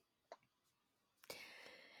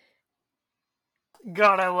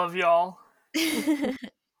 God, I love y'all.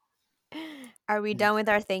 Are we done with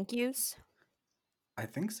our thank yous? I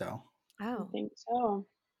think so. Oh, I think so.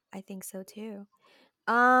 I think so too.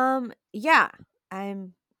 Yeah,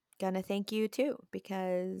 I'm gonna thank you too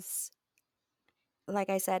because, like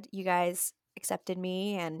I said, you guys accepted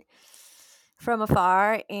me and from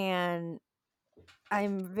afar, and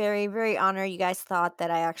I'm very, very honored you guys thought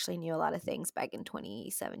that I actually knew a lot of things back in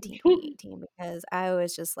 2017, 2018 because I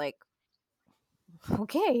was just like,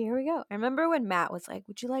 okay, here we go. I remember when Matt was like,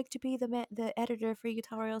 would you like to be the editor for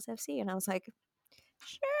Utah Royals FC? And I was like,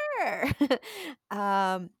 sure.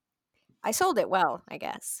 I sold it well, I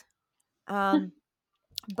guess. But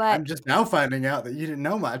I'm just now finding out that you didn't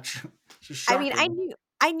know much. I mean,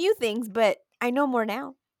 I knew things, but I know more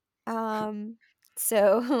now.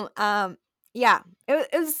 So yeah, it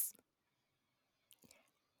was.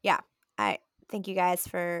 Yeah, I thank you guys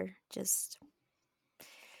for just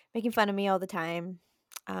making fun of me all the time.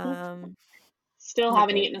 Still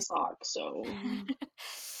haven't eaten a sock, so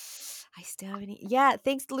I still haven't eaten. Yeah,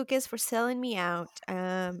 thanks to Lucas for selling me out.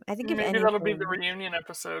 I think if Maybe anything, that'll be the reunion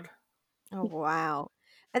episode. Oh wow.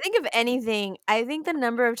 I think if anything, I think the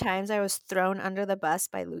number of times I was thrown under the bus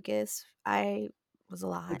by Lucas, I was a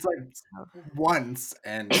lot. It's like once,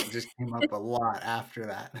 and it just came up a lot after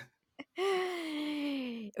that.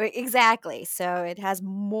 Exactly. So it has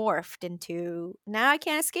morphed into now I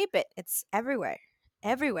can't escape it. It's everywhere.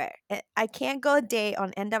 Everywhere. I can't go a day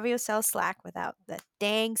on NWSL Slack without the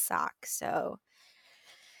dang sock. So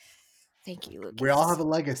thank you, Lucas. We all have a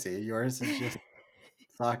legacy. Yours is just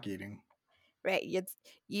sock eating. Right.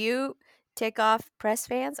 You tick off press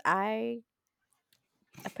fans. I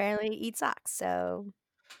apparently eat socks. So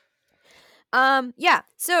yeah.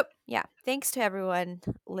 So yeah, thanks to everyone,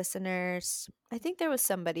 listeners. I think there was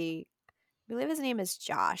somebody, I believe his name is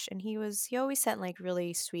Josh, and he always sent like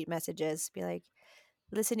really sweet messages, be like,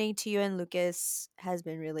 listening to you and Lucas has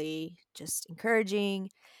been really just encouraging.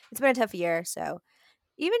 It's been a tough year, so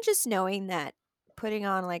even just knowing that putting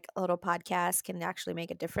on like a little podcast can actually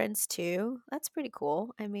make a difference too, that's pretty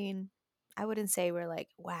cool. I mean, I wouldn't say we're like,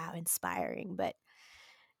 wow, inspiring, but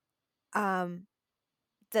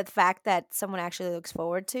the fact that someone actually looks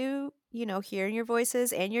forward to, hearing your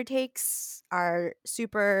voices and your takes are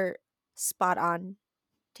super spot on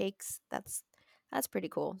takes. That's pretty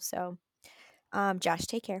cool. So, Josh,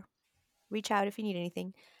 take care. Reach out if you need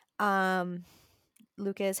anything.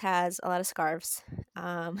 Lucas has a lot of scarves.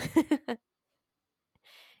 That's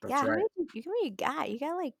right. You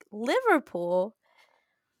got like Liverpool,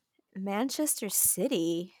 Manchester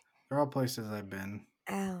City. They're all places I've been.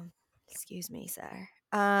 Excuse me, sir.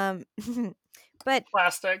 But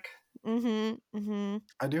plastic. I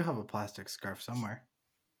do have a plastic scarf somewhere.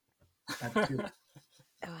 Oh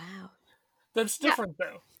wow. That's different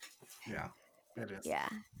though. Yeah, it is. Yeah,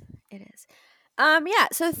 it is. Yeah,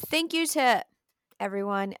 so thank you to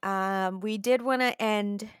everyone. We did want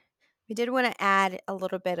to add a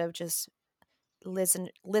little bit of just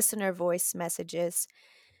listener voice messages.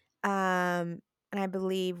 And I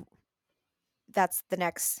believe that's the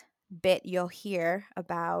next bit you'll hear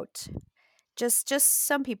about just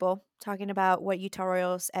some people talking about what Utah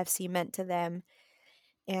Royals FC meant to them.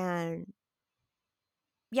 And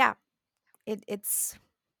yeah, it's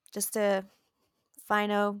just a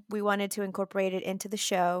final. We wanted to incorporate it into the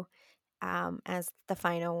show as the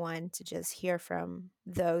final one to just hear from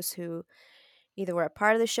those who either were a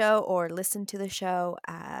part of the show or listened to the show.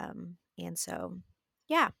 And so,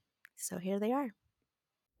 yeah, so here they are.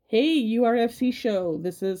 Hey, URFC show.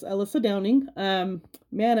 This is Alyssa Downing. Man,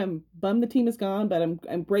 I'm bummed the team is gone, but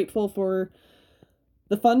I'm grateful for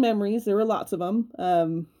the fun memories. There were lots of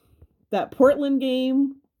them. That Portland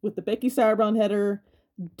game with the Becky Sauerbrunn header,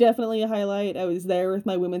 definitely a highlight. I was there with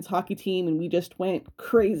my women's hockey team and we just went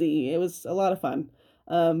crazy. It was a lot of fun.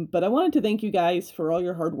 But I wanted to thank you guys for all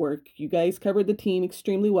your hard work. You guys covered the team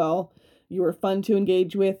extremely well. You were fun to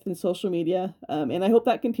engage with in social media. And I hope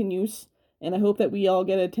that continues. And I hope that we all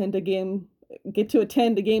get to attend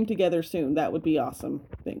a game together soon. That would be awesome.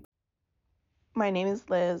 Thanks. My name is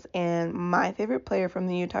Liz, and my favorite player from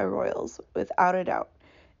the Utah Royals, without a doubt,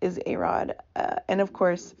 is A-Rod. And of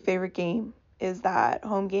course, favorite game is that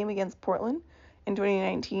home game against Portland in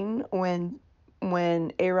 2019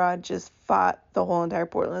 when A-Rod just fought the whole entire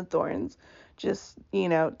Portland Thorns, just,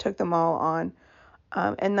 took them all on.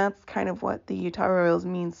 And that's kind of what the Utah Royals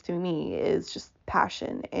means to me, is just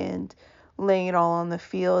passion and laying it all on the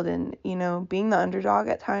field and, being the underdog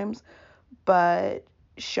at times, but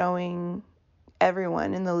showing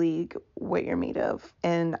everyone in the league what you're made of.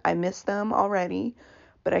 And I miss them already,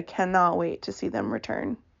 but I cannot wait to see them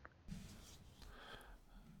return.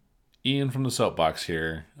 Ian from the Soapbox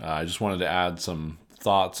here. I just wanted to add some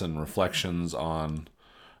thoughts and reflections on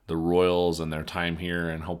the Royals and their time here,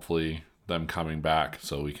 and hopefully them coming back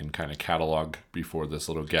so we can kind of catalog before this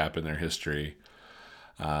little gap in their history.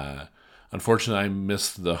 Unfortunately, I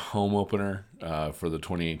missed the home opener for the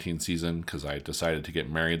 2018 season because I decided to get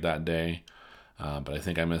married that day. But I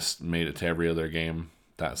think I made it to every other game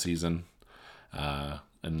that season. And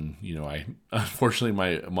I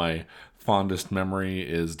unfortunately my fondest memory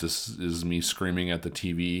is me screaming at the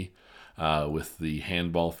TV with the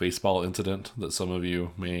handball faceball incident that some of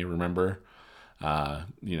you may remember.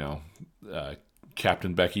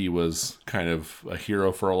 Captain Becky was kind of a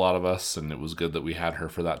hero for a lot of us, and it was good that we had her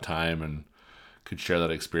for that time and could share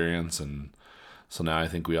that experience. And so now I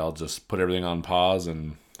think we all just put everything on pause,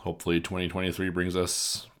 and hopefully 2023 brings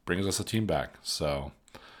us a team back. So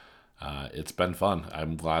it's been fun.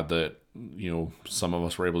 I'm glad that some of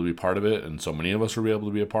us were able to be part of it, and so many of us were able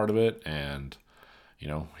to be a part of it. And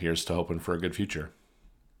here's to hoping for a good future.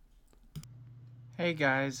 Hey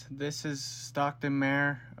guys, this is Stockton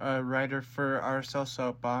Mayer, a writer for RSL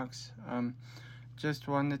Soapbox. Just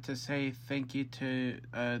wanted to say thank you to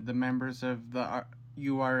the members of the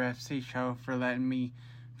URFC show for letting me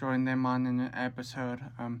join them on an episode.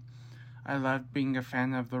 I loved being a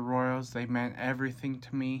fan of the Royals. They meant everything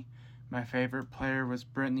to me. My favorite player was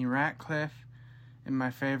Brittany Ratcliffe, and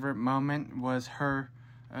my favorite moment was her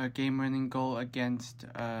game-winning goal against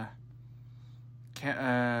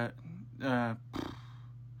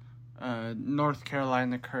North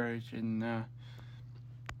Carolina Courage, and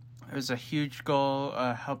it was a huge goal.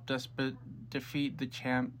 Helped us defeat the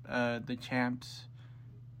champs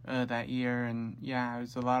that year, and yeah, it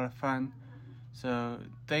was a lot of fun. So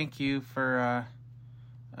thank you for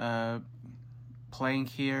playing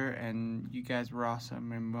here, and you guys were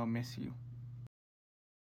awesome, and we'll miss you.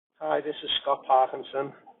 Hi, this is Scott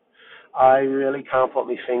Parkinson. I really can't put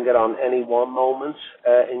my finger on any one moment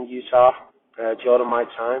in Utah during my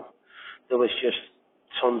time. There was just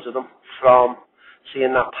tons of them, from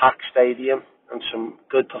seeing that packed stadium and some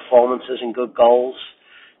good performances and good goals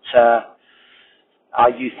to our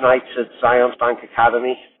youth nights at Zions Bank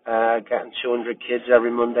Academy, getting 200 kids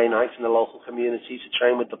every Monday night in the local community to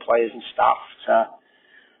train with the players and staff, to,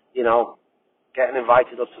 getting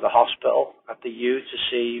invited up to the hospital at the U to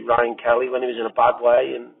see Ryan Kelly when he was in a bad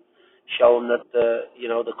way and showing that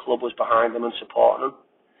the club was behind him and supporting him.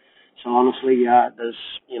 So honestly,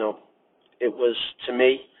 it was, to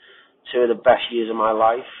me, two of the best years of my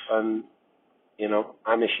life, and,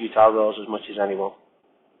 I miss Utah Royals as much as anyone.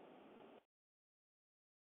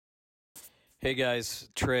 Hey guys,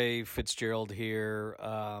 Trey Fitzgerald here.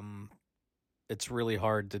 It's really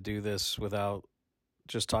hard to do this without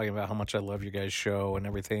just talking about how much I love your guys' show and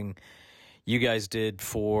everything you guys did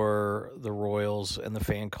for the Royals and the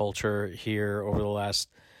fan culture here over the last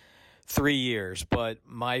 3 years. But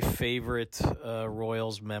my favorite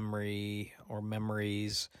Royals memories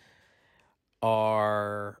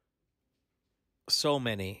are so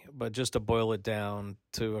many, but just to boil it down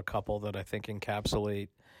to a couple that I think encapsulate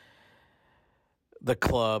the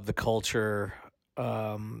club, the culture,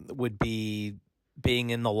 would be being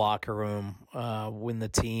in the locker room when the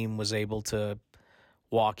team was able to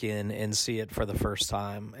walk in and see it for the first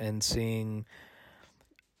time, and seeing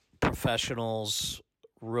professionals,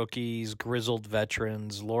 rookies, grizzled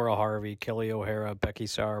veterans, Laura Harvey, Kelly O'Hara, Becky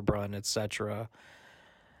Sauerbrunn, etc.,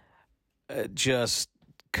 just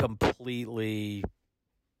completely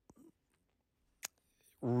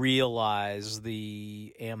realize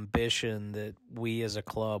the ambition that we as a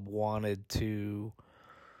club wanted to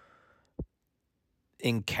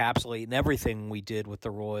encapsulate in everything we did with the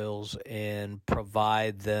Royals and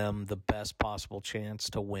provide them the best possible chance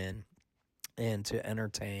to win. and to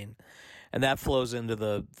entertain. And that flows into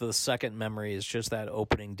the second memory is just that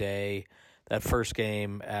opening day, that first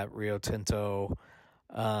game at Rio Tinto,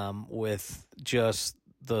 with just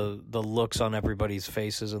the looks on everybody's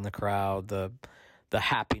faces in the crowd, the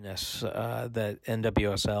happiness that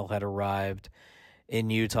NWSL had arrived in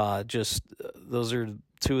Utah. Just those are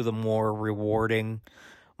two of the more rewarding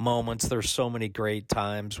moments. There's so many great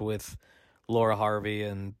times with Laura Harvey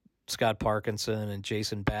and Scott Parkinson and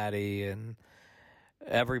Jason Batty and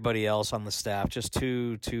everybody else on the staff. Just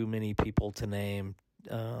too many people to name,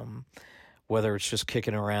 whether it's just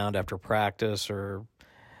kicking around after practice or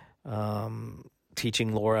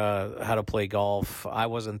teaching Laura how to play golf. I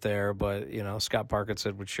wasn't there, but, Scott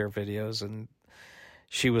Parkinson would share videos, and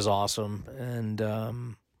she was awesome.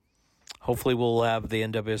 And hopefully we'll have the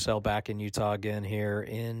NWSL back in Utah again here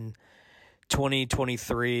in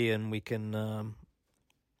 2023, and we can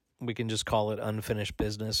just call it unfinished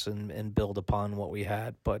business and build upon what we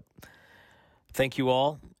had. But thank you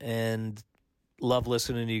all, and love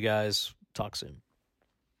listening to you guys. Talk soon.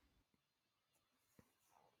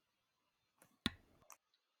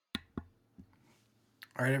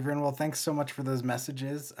 All right, everyone. Well, thanks so much for those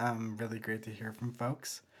messages. Really great to hear from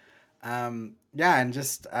folks. And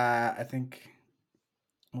just I think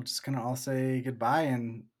we're just gonna all say goodbye,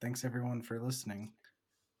 and thanks everyone for listening.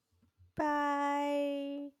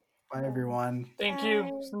 Bye. Bye, everyone. Thank you.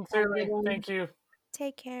 Bye. Sincerely. Thank you.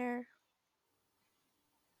 Take care.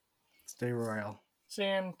 Stay royal. See you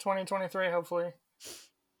in 2023, hopefully.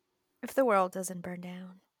 If the world doesn't burn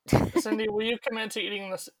down. Cindy, will you commit to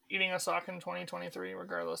eating a sock in 2023,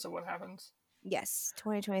 regardless of what happens? Yes,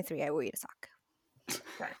 2023, I will eat a sock.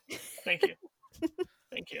 Okay. Thank you.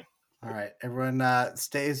 Thank you. All right, everyone,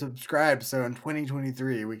 stay subscribed. So in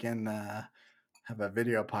 2023, we can have a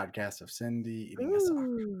video podcast of Cindy eating a sock.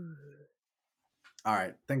 All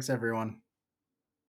right, thanks, everyone.